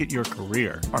to make it your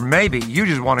career? Or maybe you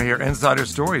just want to hear insider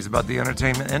stories about the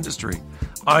entertainment industry.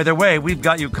 Either way, we've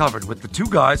got you covered with the Two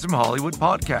Guys from Hollywood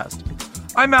podcast.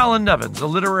 I'm Alan Nevins, a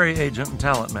literary agent and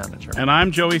talent manager. And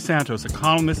I'm Joey Santos, a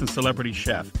columnist and celebrity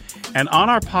chef. And on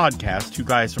our podcast, Two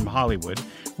Guys from Hollywood,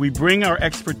 we bring our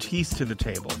expertise to the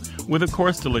table with, of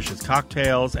course, delicious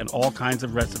cocktails and all kinds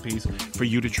of recipes for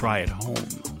you to try at home.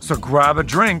 So grab a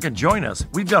drink and join us.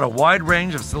 We've got a wide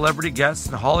range of celebrity guests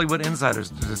and Hollywood insiders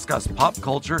to discuss pop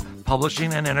culture,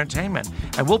 publishing, and entertainment.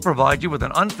 And we'll provide you with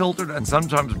an unfiltered and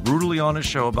sometimes brutally honest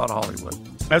show about Hollywood.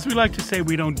 As we like to say,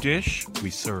 we don't dish, we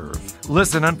serve.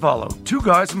 Listen and follow Two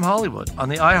Guys from Hollywood on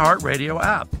the iHeartRadio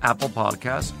app, Apple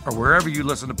Podcasts, or wherever you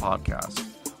listen to podcasts.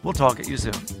 We'll talk at you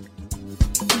soon.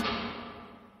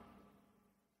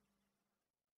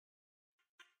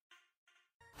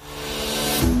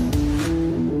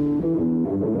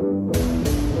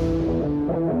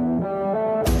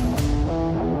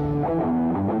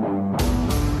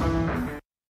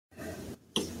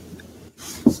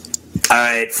 All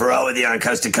right, Pharrell with you on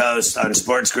Coast to Coast, on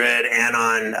Sports Grid, and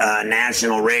on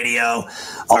national radio.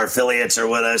 Our affiliates are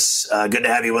with us. Good to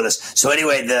have you with us. So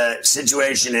anyway, the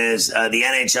situation is the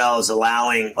NHL is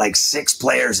allowing like 6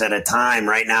 players at a time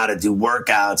right now to do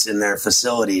workouts in their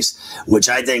facilities, which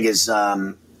I think is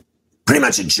pretty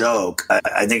much a joke.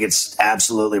 I think it's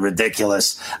absolutely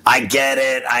ridiculous. I get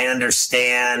it. I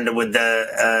understand with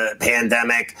the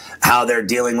pandemic how they're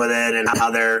dealing with it and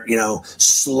how they're,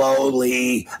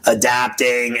 slowly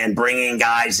adapting and bringing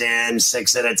guys in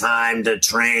 6 at a time to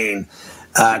train.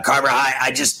 Carver High,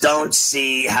 I just don't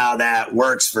see how that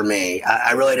works for me.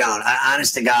 I really don't.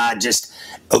 Honest to God, just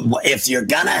if you're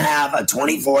going to have a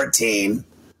 24-team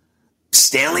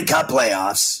Stanley Cup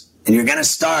playoffs, and you're going to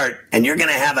start, and you're going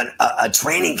to have a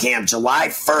training camp July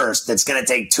 1st that's going to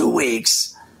take 2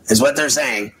 weeks, is what they're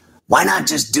saying. Why not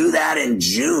just do that in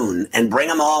June and bring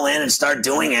them all in and start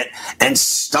doing it and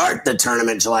start the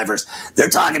tournament July 1st? They're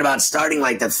talking about starting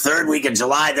like the 3rd week of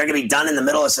July. They're going to be done in the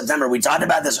middle of September. We talked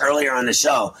about this earlier on the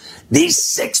show. These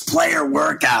 6-player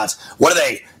workouts, what do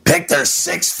they pick their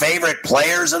 6 favorite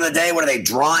players of the day? What are they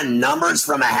drawing numbers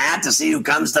from a hat to see who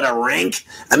comes to the rink?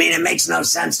 I mean, it makes no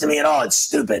sense to me at all. It's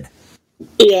stupid.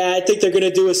 Yeah, I think they're going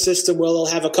to do a system where they'll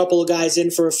have a couple of guys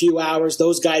in for a few hours.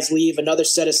 Those guys leave. Another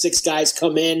set of 6 guys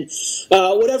come in.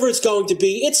 Whatever it's going to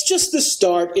be. It's just the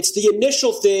start. It's the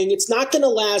initial thing. It's not going to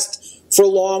last for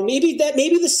long. Maybe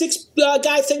the 6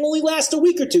 guy thing only lasts a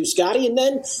week or two, Scotty, and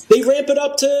then they ramp it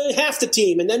up to half the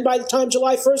team. And then by the time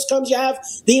July 1st comes, you have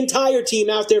the entire team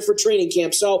out there for training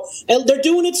camp. So and they're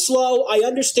doing it slow. I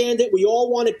understand it. We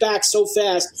all want it back so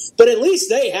fast, but at least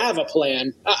they have a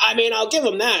plan. I mean, I'll give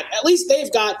them that. At least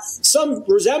they've got some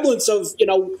resemblance of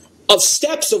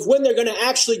steps of when they're going to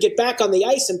actually get back on the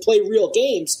ice and play real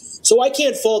games. So I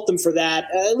can't fault them for that.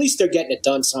 At least they're getting it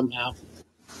done somehow.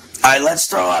 All right, let's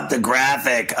throw up the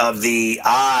graphic of the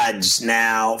odds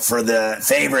now for the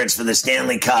favorites for the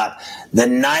Stanley Cup. The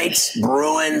Knights,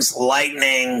 Bruins,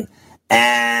 Lightning,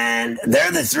 and they're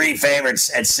the 3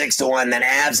 favorites at 6-1. Then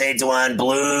Avs 8-1,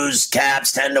 Blues,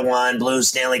 Caps 10-1, Blues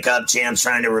Stanley Cup champs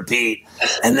trying to repeat.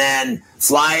 And then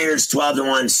Flyers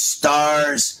 12-1,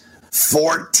 Stars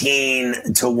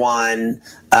 14-1.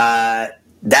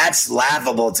 That's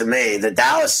laughable to me. The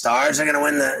Dallas Stars are going to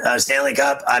win the Stanley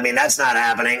Cup. I mean, that's not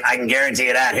happening. I can guarantee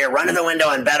you that. Here, run to the window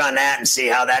and bet on that and see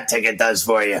how that ticket does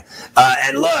for you.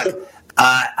 And look,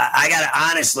 I got to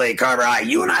honestly, Carver High,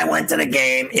 you and I went to the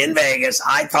game in Vegas.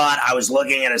 I thought I was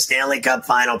looking at a Stanley Cup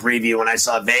final preview when I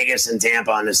saw Vegas and Tampa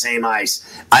on the same ice.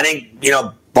 I think,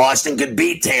 Boston could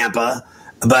beat Tampa.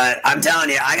 But I'm telling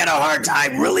you,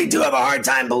 I really do have a hard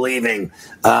time believing,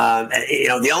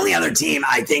 the only other team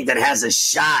I think that has a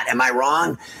shot, am I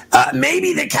wrong?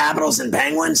 Maybe the Capitals and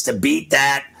Penguins to beat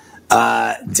that,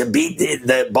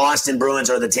 the Boston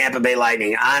Bruins or the Tampa Bay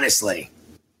Lightning, honestly.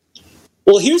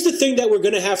 Well, here's the thing that we're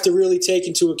going to have to really take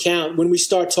into account when we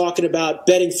start talking about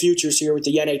betting futures here with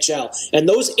the NHL. And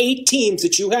those 8 teams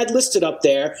that you had listed up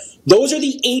there, those are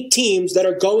the 8 teams that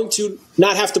are going to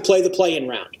not have to play the play-in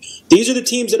round. These are the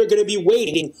teams that are going to be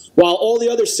waiting while all the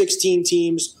other 16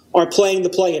 teams are playing the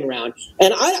play-in round.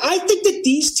 And I think that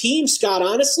these teams, Scott,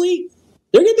 honestly,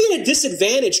 they're going to be at a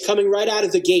disadvantage coming right out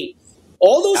of the gate.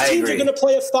 All those teams are going to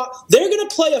play they're going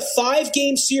to play a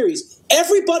 5-game series.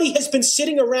 Everybody has been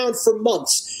sitting around for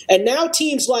months, and now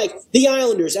teams like the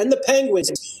Islanders and the Penguins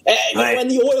and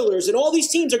the Oilers and all these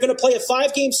teams are going to play a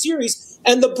 5-game series,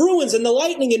 and the Bruins and the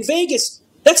Lightning in Vegas,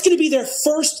 that's going to be their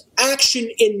first action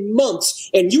in months,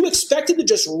 and you expect them to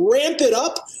just ramp it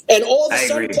up, and all of a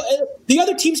sudden the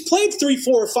other teams played 3,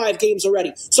 4, or 5 games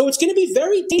already. So it's going to be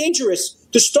very dangerous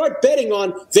to start betting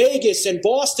on Vegas and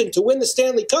Boston to win the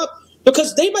Stanley Cup,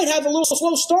 because they might have a little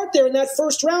slow start there in that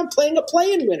first round playing a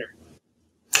play-in winner.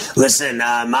 Listen,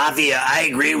 Mafia, I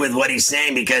agree with what he's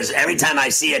saying, because every time I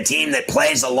see a team that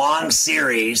plays a long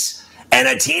series and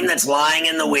a team that's lying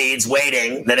in the weeds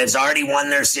waiting, that has already won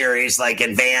their series, like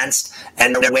advanced,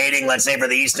 and they're waiting, let's say, for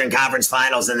the Eastern Conference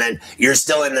Finals, and then you're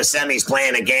still in the semis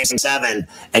playing a Game 7,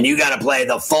 and you got to play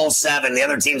the full 7. The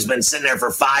other team's been sitting there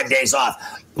for 5 days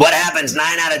off. What happens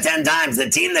 9 out of 10 times? The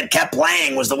team that kept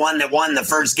playing was the one that won the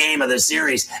first game of the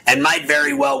series and might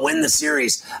very well win the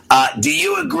series. Do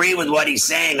you agree with what he's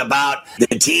saying about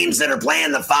the teams that are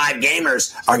playing the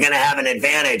 5-gamers are going to have an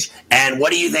advantage? And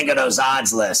what do you think of those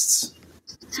odds lists?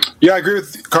 Yeah, I agree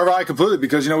with Carvalho completely,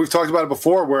 because, we've talked about it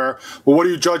before where, what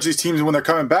do you judge these teams when they're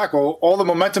coming back? Well, all the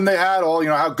momentum they had,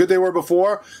 how good they were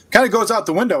before, kind of goes out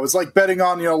the window. It's like betting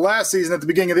on, last season at the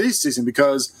beginning of the season,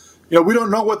 because, we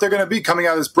don't know what they're going to be coming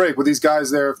out of this break, what these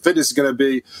guys, their fitness is going to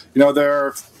be,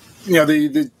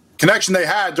 the connection they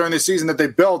had during the season that they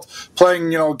built, playing,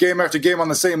 game after game on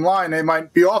the same line, they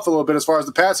might be off a little bit as far as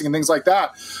the passing and things like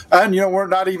that. And, we're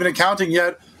not even accounting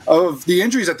yet of the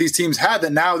injuries that these teams had,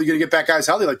 that now they're going to get back guys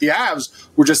healthy. Like the Avs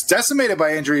were just decimated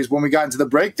by injuries when we got into the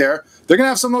break there. They're going to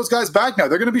have some of those guys back now.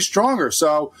 They're going to be stronger.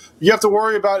 So you have to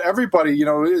worry about everybody.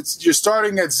 You're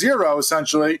starting at 0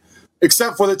 essentially,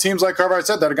 except for the teams like Carvalho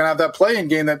said that are going to have that play-in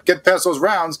game that get past those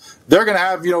rounds. They're going to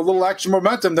have, a little extra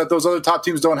momentum that those other top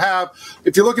teams don't have.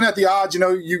 If you're looking at the odds,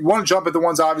 you want to jump at the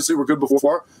ones obviously were good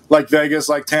before, like Vegas,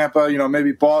 like Tampa,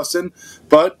 maybe Boston.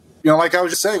 But, like I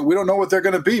was just saying, we don't know what they're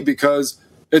going to be, because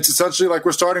it's essentially like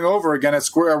we're starting over again at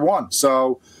square one.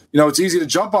 So, it's easy to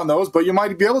jump on those, but you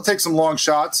might be able to take some long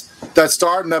shots that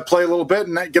start and that play a little bit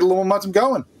and get a little momentum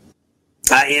going.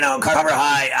 Cover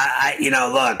high.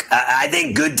 Look, I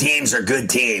think good teams are good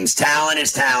teams. Talent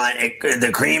is talent.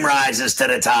 The cream rises to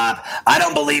the top. I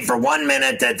don't believe for 1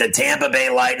 minute that the Tampa Bay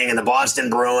Lightning and the Boston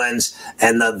Bruins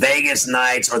and the Vegas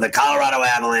Knights or the Colorado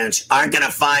Avalanche aren't going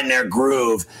to find their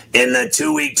groove in the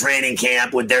 2-week training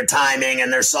camp with their timing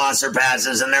and their saucer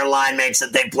passes and their line mates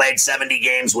that they've played 70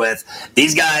 games with.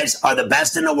 These guys are the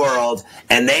best in the world,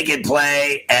 and they can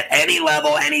play at any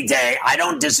level, any day. I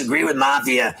don't disagree with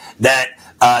Mafia that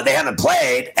they haven't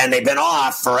played and they've been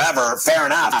off forever. Fair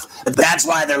enough. But that's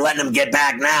why they're letting them get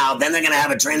back now. Then they're going to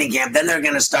have a training camp. Then they're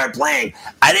going to start playing.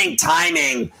 I think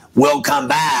timing will come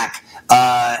back.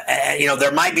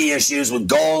 There might be issues with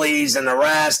goalies and the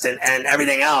rest and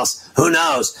everything else. Who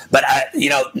knows? But,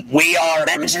 we are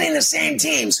mentioning the same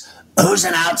teams. Who's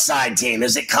an outside team?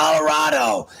 Is it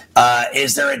Colorado?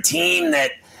 Is there a team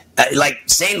that, like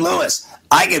St. Louis?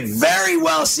 I could very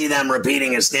well see them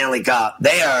repeating a Stanley Cup.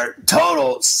 They are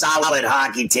total solid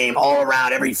hockey team all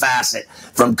around, every facet.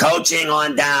 From coaching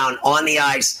on down, on the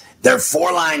ice, they're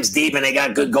 4 lines deep and they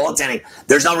got good goaltending.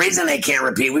 There's no reason they can't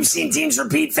repeat. We've seen teams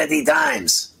repeat 50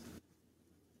 times.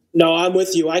 No, I'm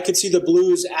with you. I could see the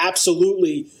Blues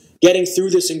absolutely getting through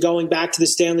this and going back to the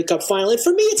Stanley Cup final. And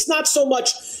for me, it's not so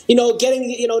much,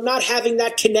 not having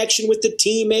that connection with the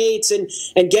teammates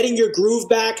and getting your groove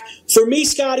back. For me,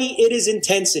 Scotty, it is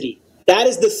intensity. That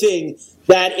is the thing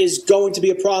that is going to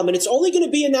be a problem. And it's only going to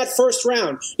be in that first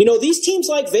round. These teams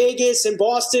like Vegas and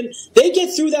Boston, they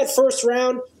get through that first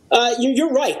round.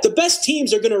 You're right. The best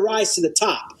teams are going to rise to the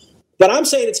top. But I'm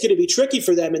saying it's going to be tricky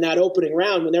for them in that opening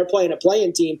round when they're playing a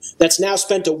play-in team that's now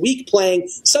spent a week playing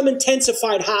some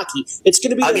intensified hockey. It's going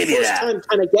to be the first time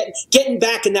kind of getting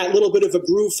back in that little bit of a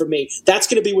groove for me. That's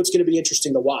going to be what's going to be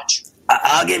interesting to watch.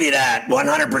 I'll give you that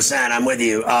 100%. I'm with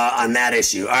you on that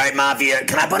issue. All right, Mafia,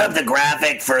 can I put up the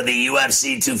graphic for the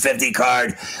UFC 250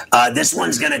 card? This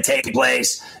one's going to take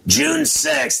place June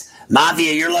 6th.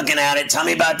 Mafia, you're looking at it. Tell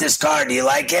me about this card. Do you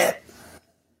like it?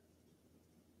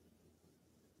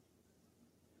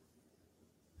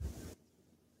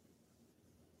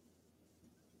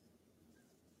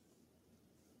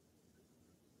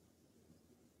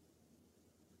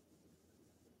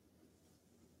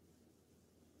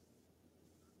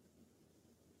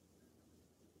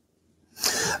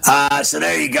 So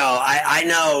there you go. I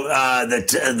know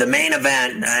the main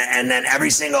event and then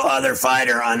every single other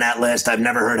fighter on that list. I've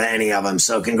never heard of any of them.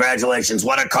 So congratulations.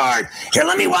 What a card. Here,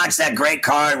 let me watch that great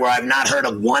card where I've not heard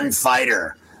of one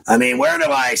fighter. I mean, where do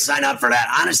I sign up for that?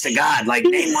 Honest to God, like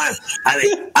name one. I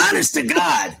mean, honest to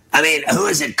God. I mean, who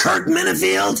is it? Kirk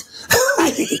Minifield?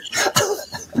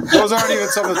 Those aren't even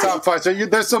some of the top fights.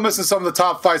 They're still missing some of the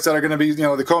top fights that are going to be,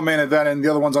 the co-main event and the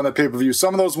other ones on the pay-per-view.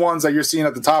 Some of those ones that you're seeing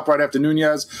at the top right after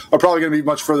Nunez are probably going to be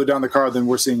much further down the card than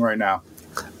we're seeing right now.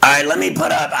 All right, let me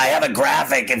put up, I have a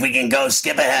graphic, if we can go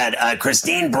skip ahead.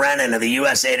 Christine Brennan of the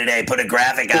USA Today put a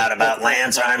graphic out about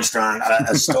Lance Armstrong,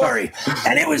 a story,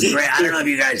 and it was great. I don't know if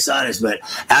you guys saw this, but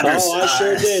after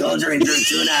soldiering through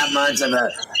 2.5 months of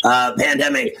a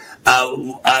pandemic,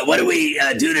 what do we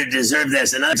do to deserve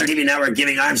this? Another TV network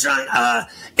giving Armstrong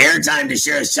airtime to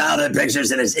share his childhood pictures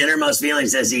and his innermost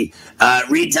feelings as he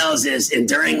retells his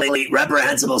enduringly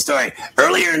reprehensible story.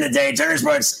 Earlier in the day, Turner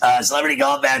Sports celebrity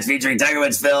golf match featuring Tiger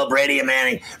Woods, Phil, Brady, and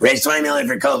Manning raised $20 million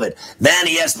for COVID. Then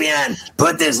ESPN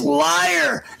put this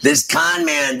liar, this con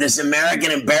man, this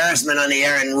American embarrassment on the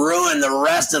air and ruined the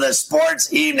rest of the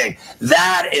sports evening.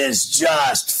 That is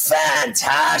just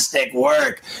fantastic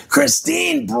work.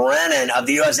 Christine Brennan of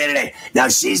the USA Today. Now,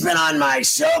 she's been on my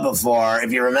show before,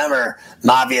 if you remember,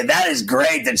 Mafia. That is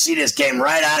great that she just came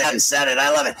right out and said it.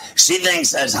 I love it. She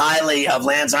thinks as highly of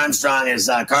Lance Armstrong as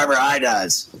Carver High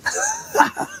does.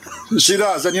 She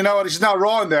does. And you know what? She's not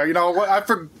wrong there.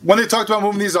 When they talked about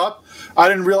moving these up, I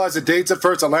didn't realize the dates at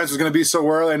first that Lance was going to be so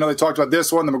early. I know they talked about this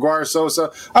one, the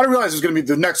Maguire-Sosa. I didn't realize it was going to be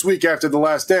the next week after The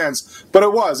Last Dance, but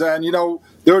it was. And,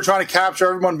 they were trying to capture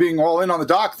everyone being all in on the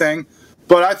Doc thing.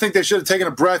 But I think they should have taken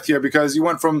a breath here because you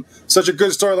went from such a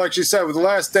good story, like she said, with The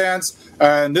Last Dance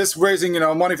and this raising,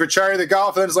 money for charity, the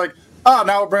golf, and then it's like, now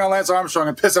we'll bring on Lance Armstrong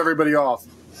and piss everybody off.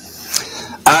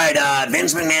 All right,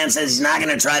 Vince McMahon says he's not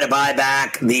going to try to buy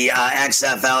back the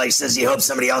XFL. He says he hopes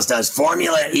somebody else does.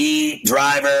 Formula E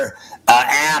driver,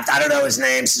 Abt, I don't know his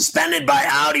name, suspended by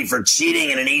Audi for cheating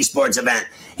in an esports event.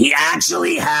 He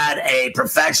actually had a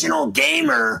professional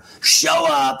gamer show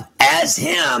up as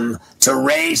him to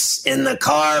race in the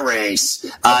car race.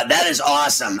 That is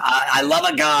awesome. I love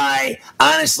a guy,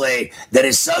 honestly, that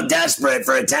is so desperate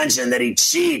for attention that he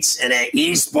cheats in an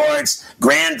esports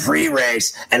Grand Prix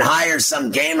race and hires some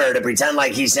gamer to pretend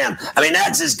like he's him. I mean,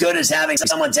 that's as good as having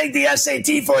someone take the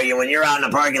SAT for you when you're out in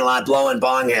the parking lot blowing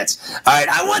bong hits. All right,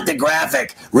 I want the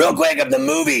graphic real quick of the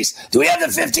movies. Do we have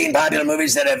the 15 popular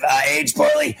movies that have aged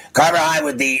poorly? Carver High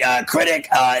with the critic,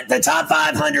 the top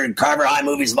 500 Carver High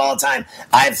movies of all time.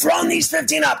 I've thrown these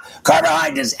 15 up. Carver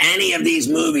High, does any of these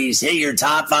movies hit your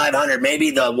top 500? Maybe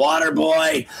The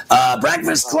Waterboy,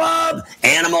 Breakfast Club,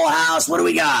 Animal House. What do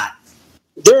we got?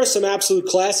 There are some absolute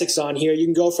classics on here. You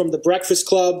can go from The Breakfast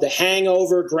Club, The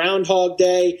Hangover, Groundhog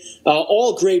Day,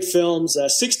 all great films.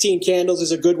 16 Candles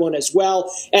is a good one as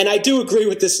well. And I do agree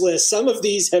with this list. Some of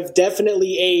these have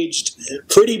definitely aged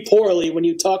pretty poorly when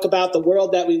you talk about the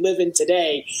world that we live in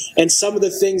today and some of the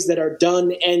things that are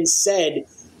done and said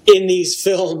in these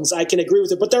films. I can agree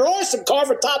with it. But there are some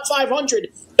Carver Top 500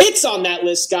 hits on that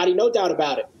list, Scotty, no doubt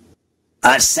about it.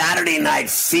 Saturday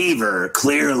Night Fever,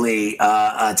 clearly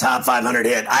a top 500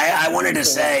 hit. I wanted to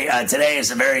say today is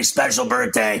a very special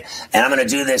birthday, and I'm going to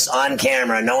do this on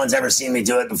camera. No one's ever seen me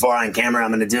do it before on camera.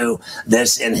 I'm going to do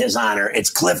this in his honor.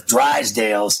 It's Cliff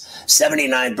Drysdale's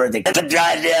 79th birthday. Cliff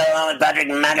Drysdale, along with Patrick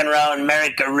McEnroe and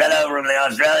Mary Carrillo from the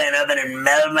Australian Open in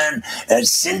Melbourne.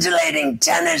 Scintillating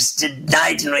tennis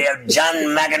tonight, and we have John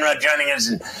McEnroe joining us,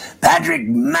 and Patrick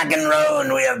McEnroe,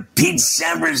 and we have Pete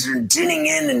Sampras tuning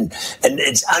in, and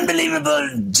it's unbelievable.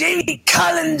 Jamie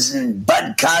Collins and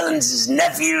Bud Collins, his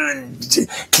nephew, and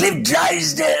Cliff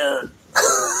Drysdale.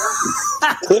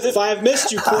 Cliff, I've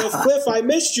missed you, Cliff. Cliff, I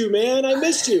missed you, man. I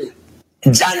missed you.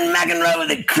 John McEnroe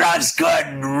with a cross-court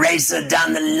racer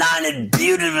down the line, a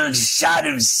beautiful shot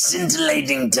of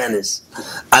scintillating tennis.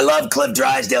 I love Cliff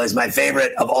Drysdale. He's my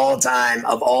favorite of all time,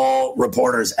 of all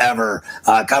reporters ever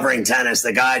covering tennis.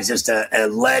 The guy's just a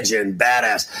legend,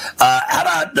 badass. How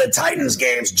about the Titans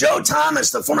games? Joe Thomas,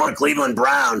 the former Cleveland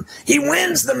Brown, he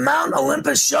wins the Mount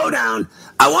Olympus Showdown.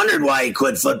 I wondered why he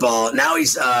quit football. Now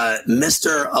he's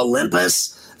Mr.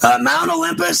 Olympus, Mount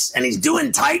Olympus, and he's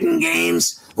doing Titan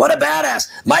games. What a badass.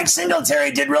 Mike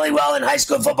Singletary did really well in high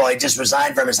school football. He just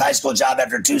resigned from his high school job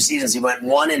after 2 seasons. He went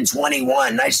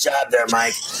 1-21. Nice job there,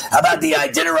 Mike. How about the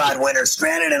Iditarod winner,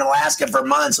 stranded in Alaska for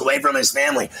months away from his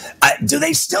family? Do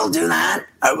they still do that?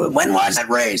 When was that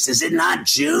race? Is it not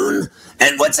June?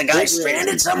 And what's a guy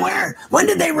stranded somewhere? When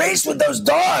did they race with those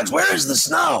dogs? Where is the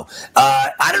snow?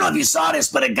 I don't know if you saw this,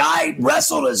 but a guy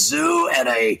wrestled a zoo at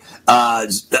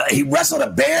he wrestled a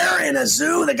bear in a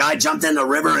zoo. The guy jumped in the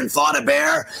river and fought a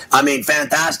bear. I mean,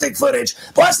 fantastic footage.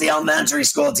 Plus the elementary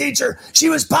school teacher, she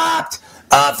was popped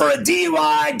for a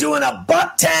DUI, doing a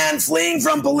 $110, fleeing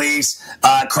from police,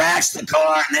 crashed the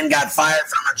car, and then got fired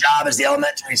from her job as the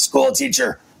elementary school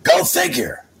teacher. Go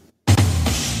figure.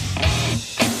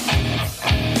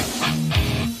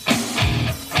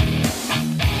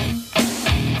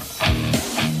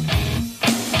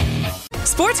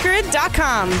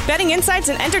 SportsGrid.com. Betting insights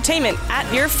and entertainment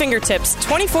at your fingertips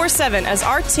 24/7 as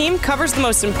our team covers the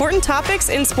most important topics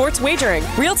in sports wagering.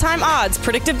 Real-time odds,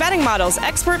 predictive betting models,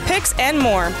 expert picks, and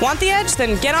more. Want the edge?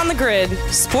 Then get on the grid.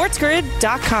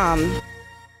 SportsGrid.com.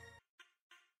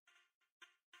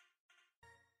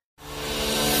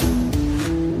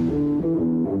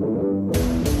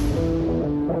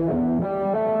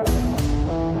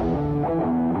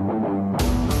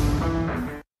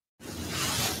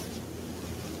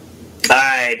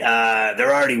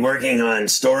 They're already working on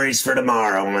stories for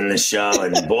tomorrow on this show,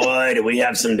 and boy, do we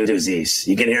have some doozies.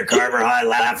 You can hear Carver High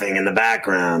laughing in the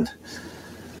background.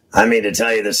 I mean, to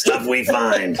tell you the stuff we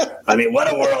find. I mean,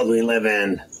 what a world we live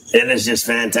in. It is just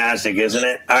fantastic, isn't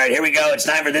it? All right, here we go. It's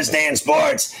time for This Day in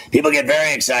Sports. People get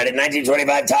very excited.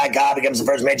 1925, Ty Cobb becomes the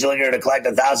first major leaguer to collect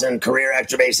 1,000 career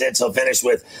extra base hits. He'll finish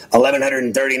with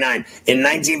 1,139. In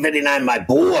 1959, my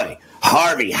boy,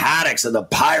 Harvey Haddix of the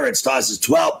Pirates tosses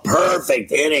 12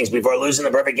 perfect innings before losing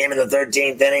the perfect game in the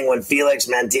 13th inning when Felix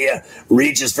Mantilla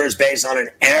reaches first base on an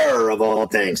error of all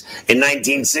things. In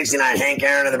 1969, Hank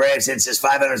Aaron of the Braves hits his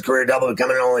 500th career double,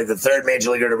 becoming only the third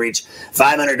major leaguer to reach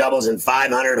 500 doubles and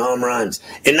 500 home runs.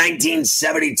 In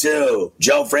 1972,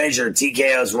 Joe Frazier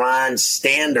TKOs Ron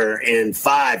Stander in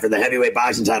 5 for the heavyweight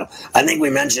boxing title. I think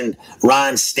we mentioned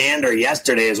Ron Stander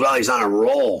yesterday as well. He's on a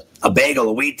roll. A bagel,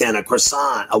 a wheat thin, a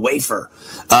croissant, a wafer.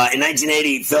 In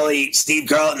 1980, Philly Steve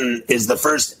Carlton is the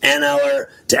first NLer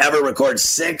to ever record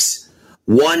 6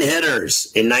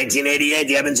 one-hitters. In 1988,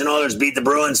 the Edmonton Oilers beat the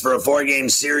Bruins for a 4-game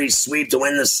series sweep to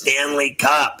win the Stanley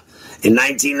Cup. In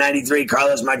 1993,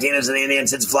 Carlos Martinez of the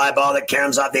Indians hits a fly ball that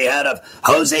caroms off the head of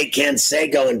Jose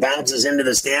Canseco and bounces into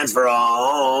the stands for a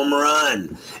home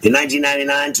run. In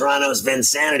 1999, Toronto's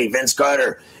Vince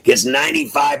Carter gets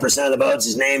 95% of the votes.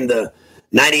 Is named the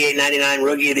 98-99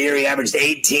 Rookie of the Year. He averaged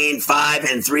 18, 5,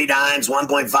 and 3 dimes,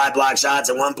 1.5 block shots,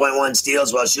 and 1.1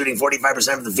 steals while shooting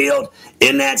 45% of the field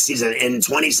in that season. In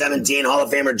 2017, Hall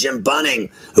of Famer Jim Bunning,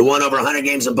 who won over 100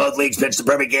 games in both leagues, pitched a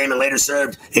perfect game and later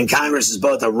served in Congress as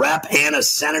both a rep and a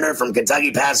senator from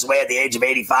Kentucky, passed away at the age of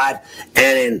 85.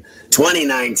 And in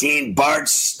 2019, Bart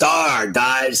Starr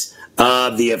dies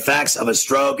of the effects of a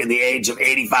stroke at the age of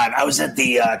 85. I was at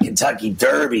the Kentucky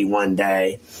Derby one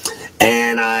day,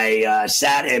 and I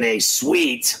sat in a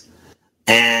suite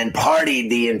and partied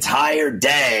the entire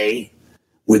day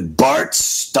with Bart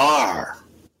Starr.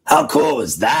 How cool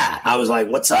was that? I was like,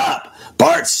 what's up?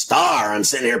 Bart Starr I'm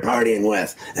sitting here partying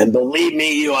with. And believe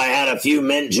me, I had a few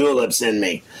mint juleps in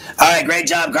me. All right, great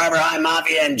job, Carver High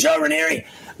Mafia and Joe Ranieri.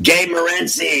 Gabe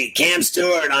Morency, Cam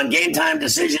Stewart on Game Time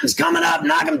Decisions coming up.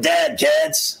 Knock 'em dead,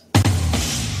 kids.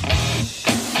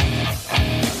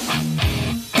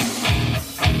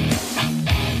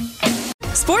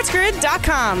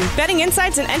 SportsGrid.com. Betting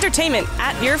insights and entertainment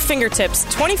at your fingertips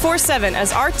 24/7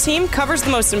 as our team covers the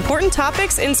most important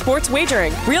topics in sports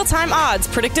wagering. Real-time odds,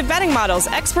 predictive betting models,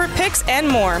 expert picks, and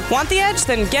more. Want the edge?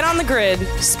 Then get on the grid.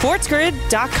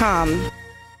 SportsGrid.com.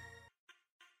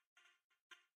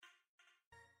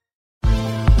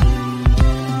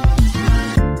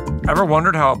 Ever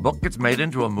wondered how a book gets made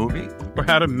into a movie? Or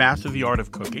how to master the art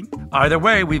of cooking? Either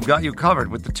way, we've got you covered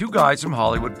with the Two Guys from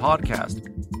Hollywood podcast.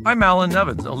 I'm Alan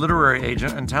Nevins, a literary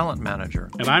agent and talent manager.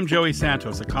 And I'm Joey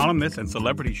Santos, a columnist and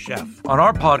celebrity chef. On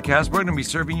our podcast, we're going to be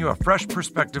serving you a fresh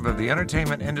perspective of the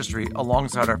entertainment industry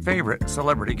alongside our favorite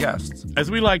celebrity guests. As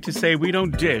we like to say, we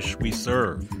don't dish, we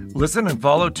serve. Listen and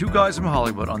follow Two Guys from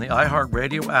Hollywood on the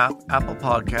iHeartRadio app, Apple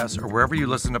Podcasts, or wherever you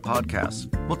listen to podcasts.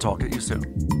 We'll talk at you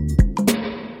soon.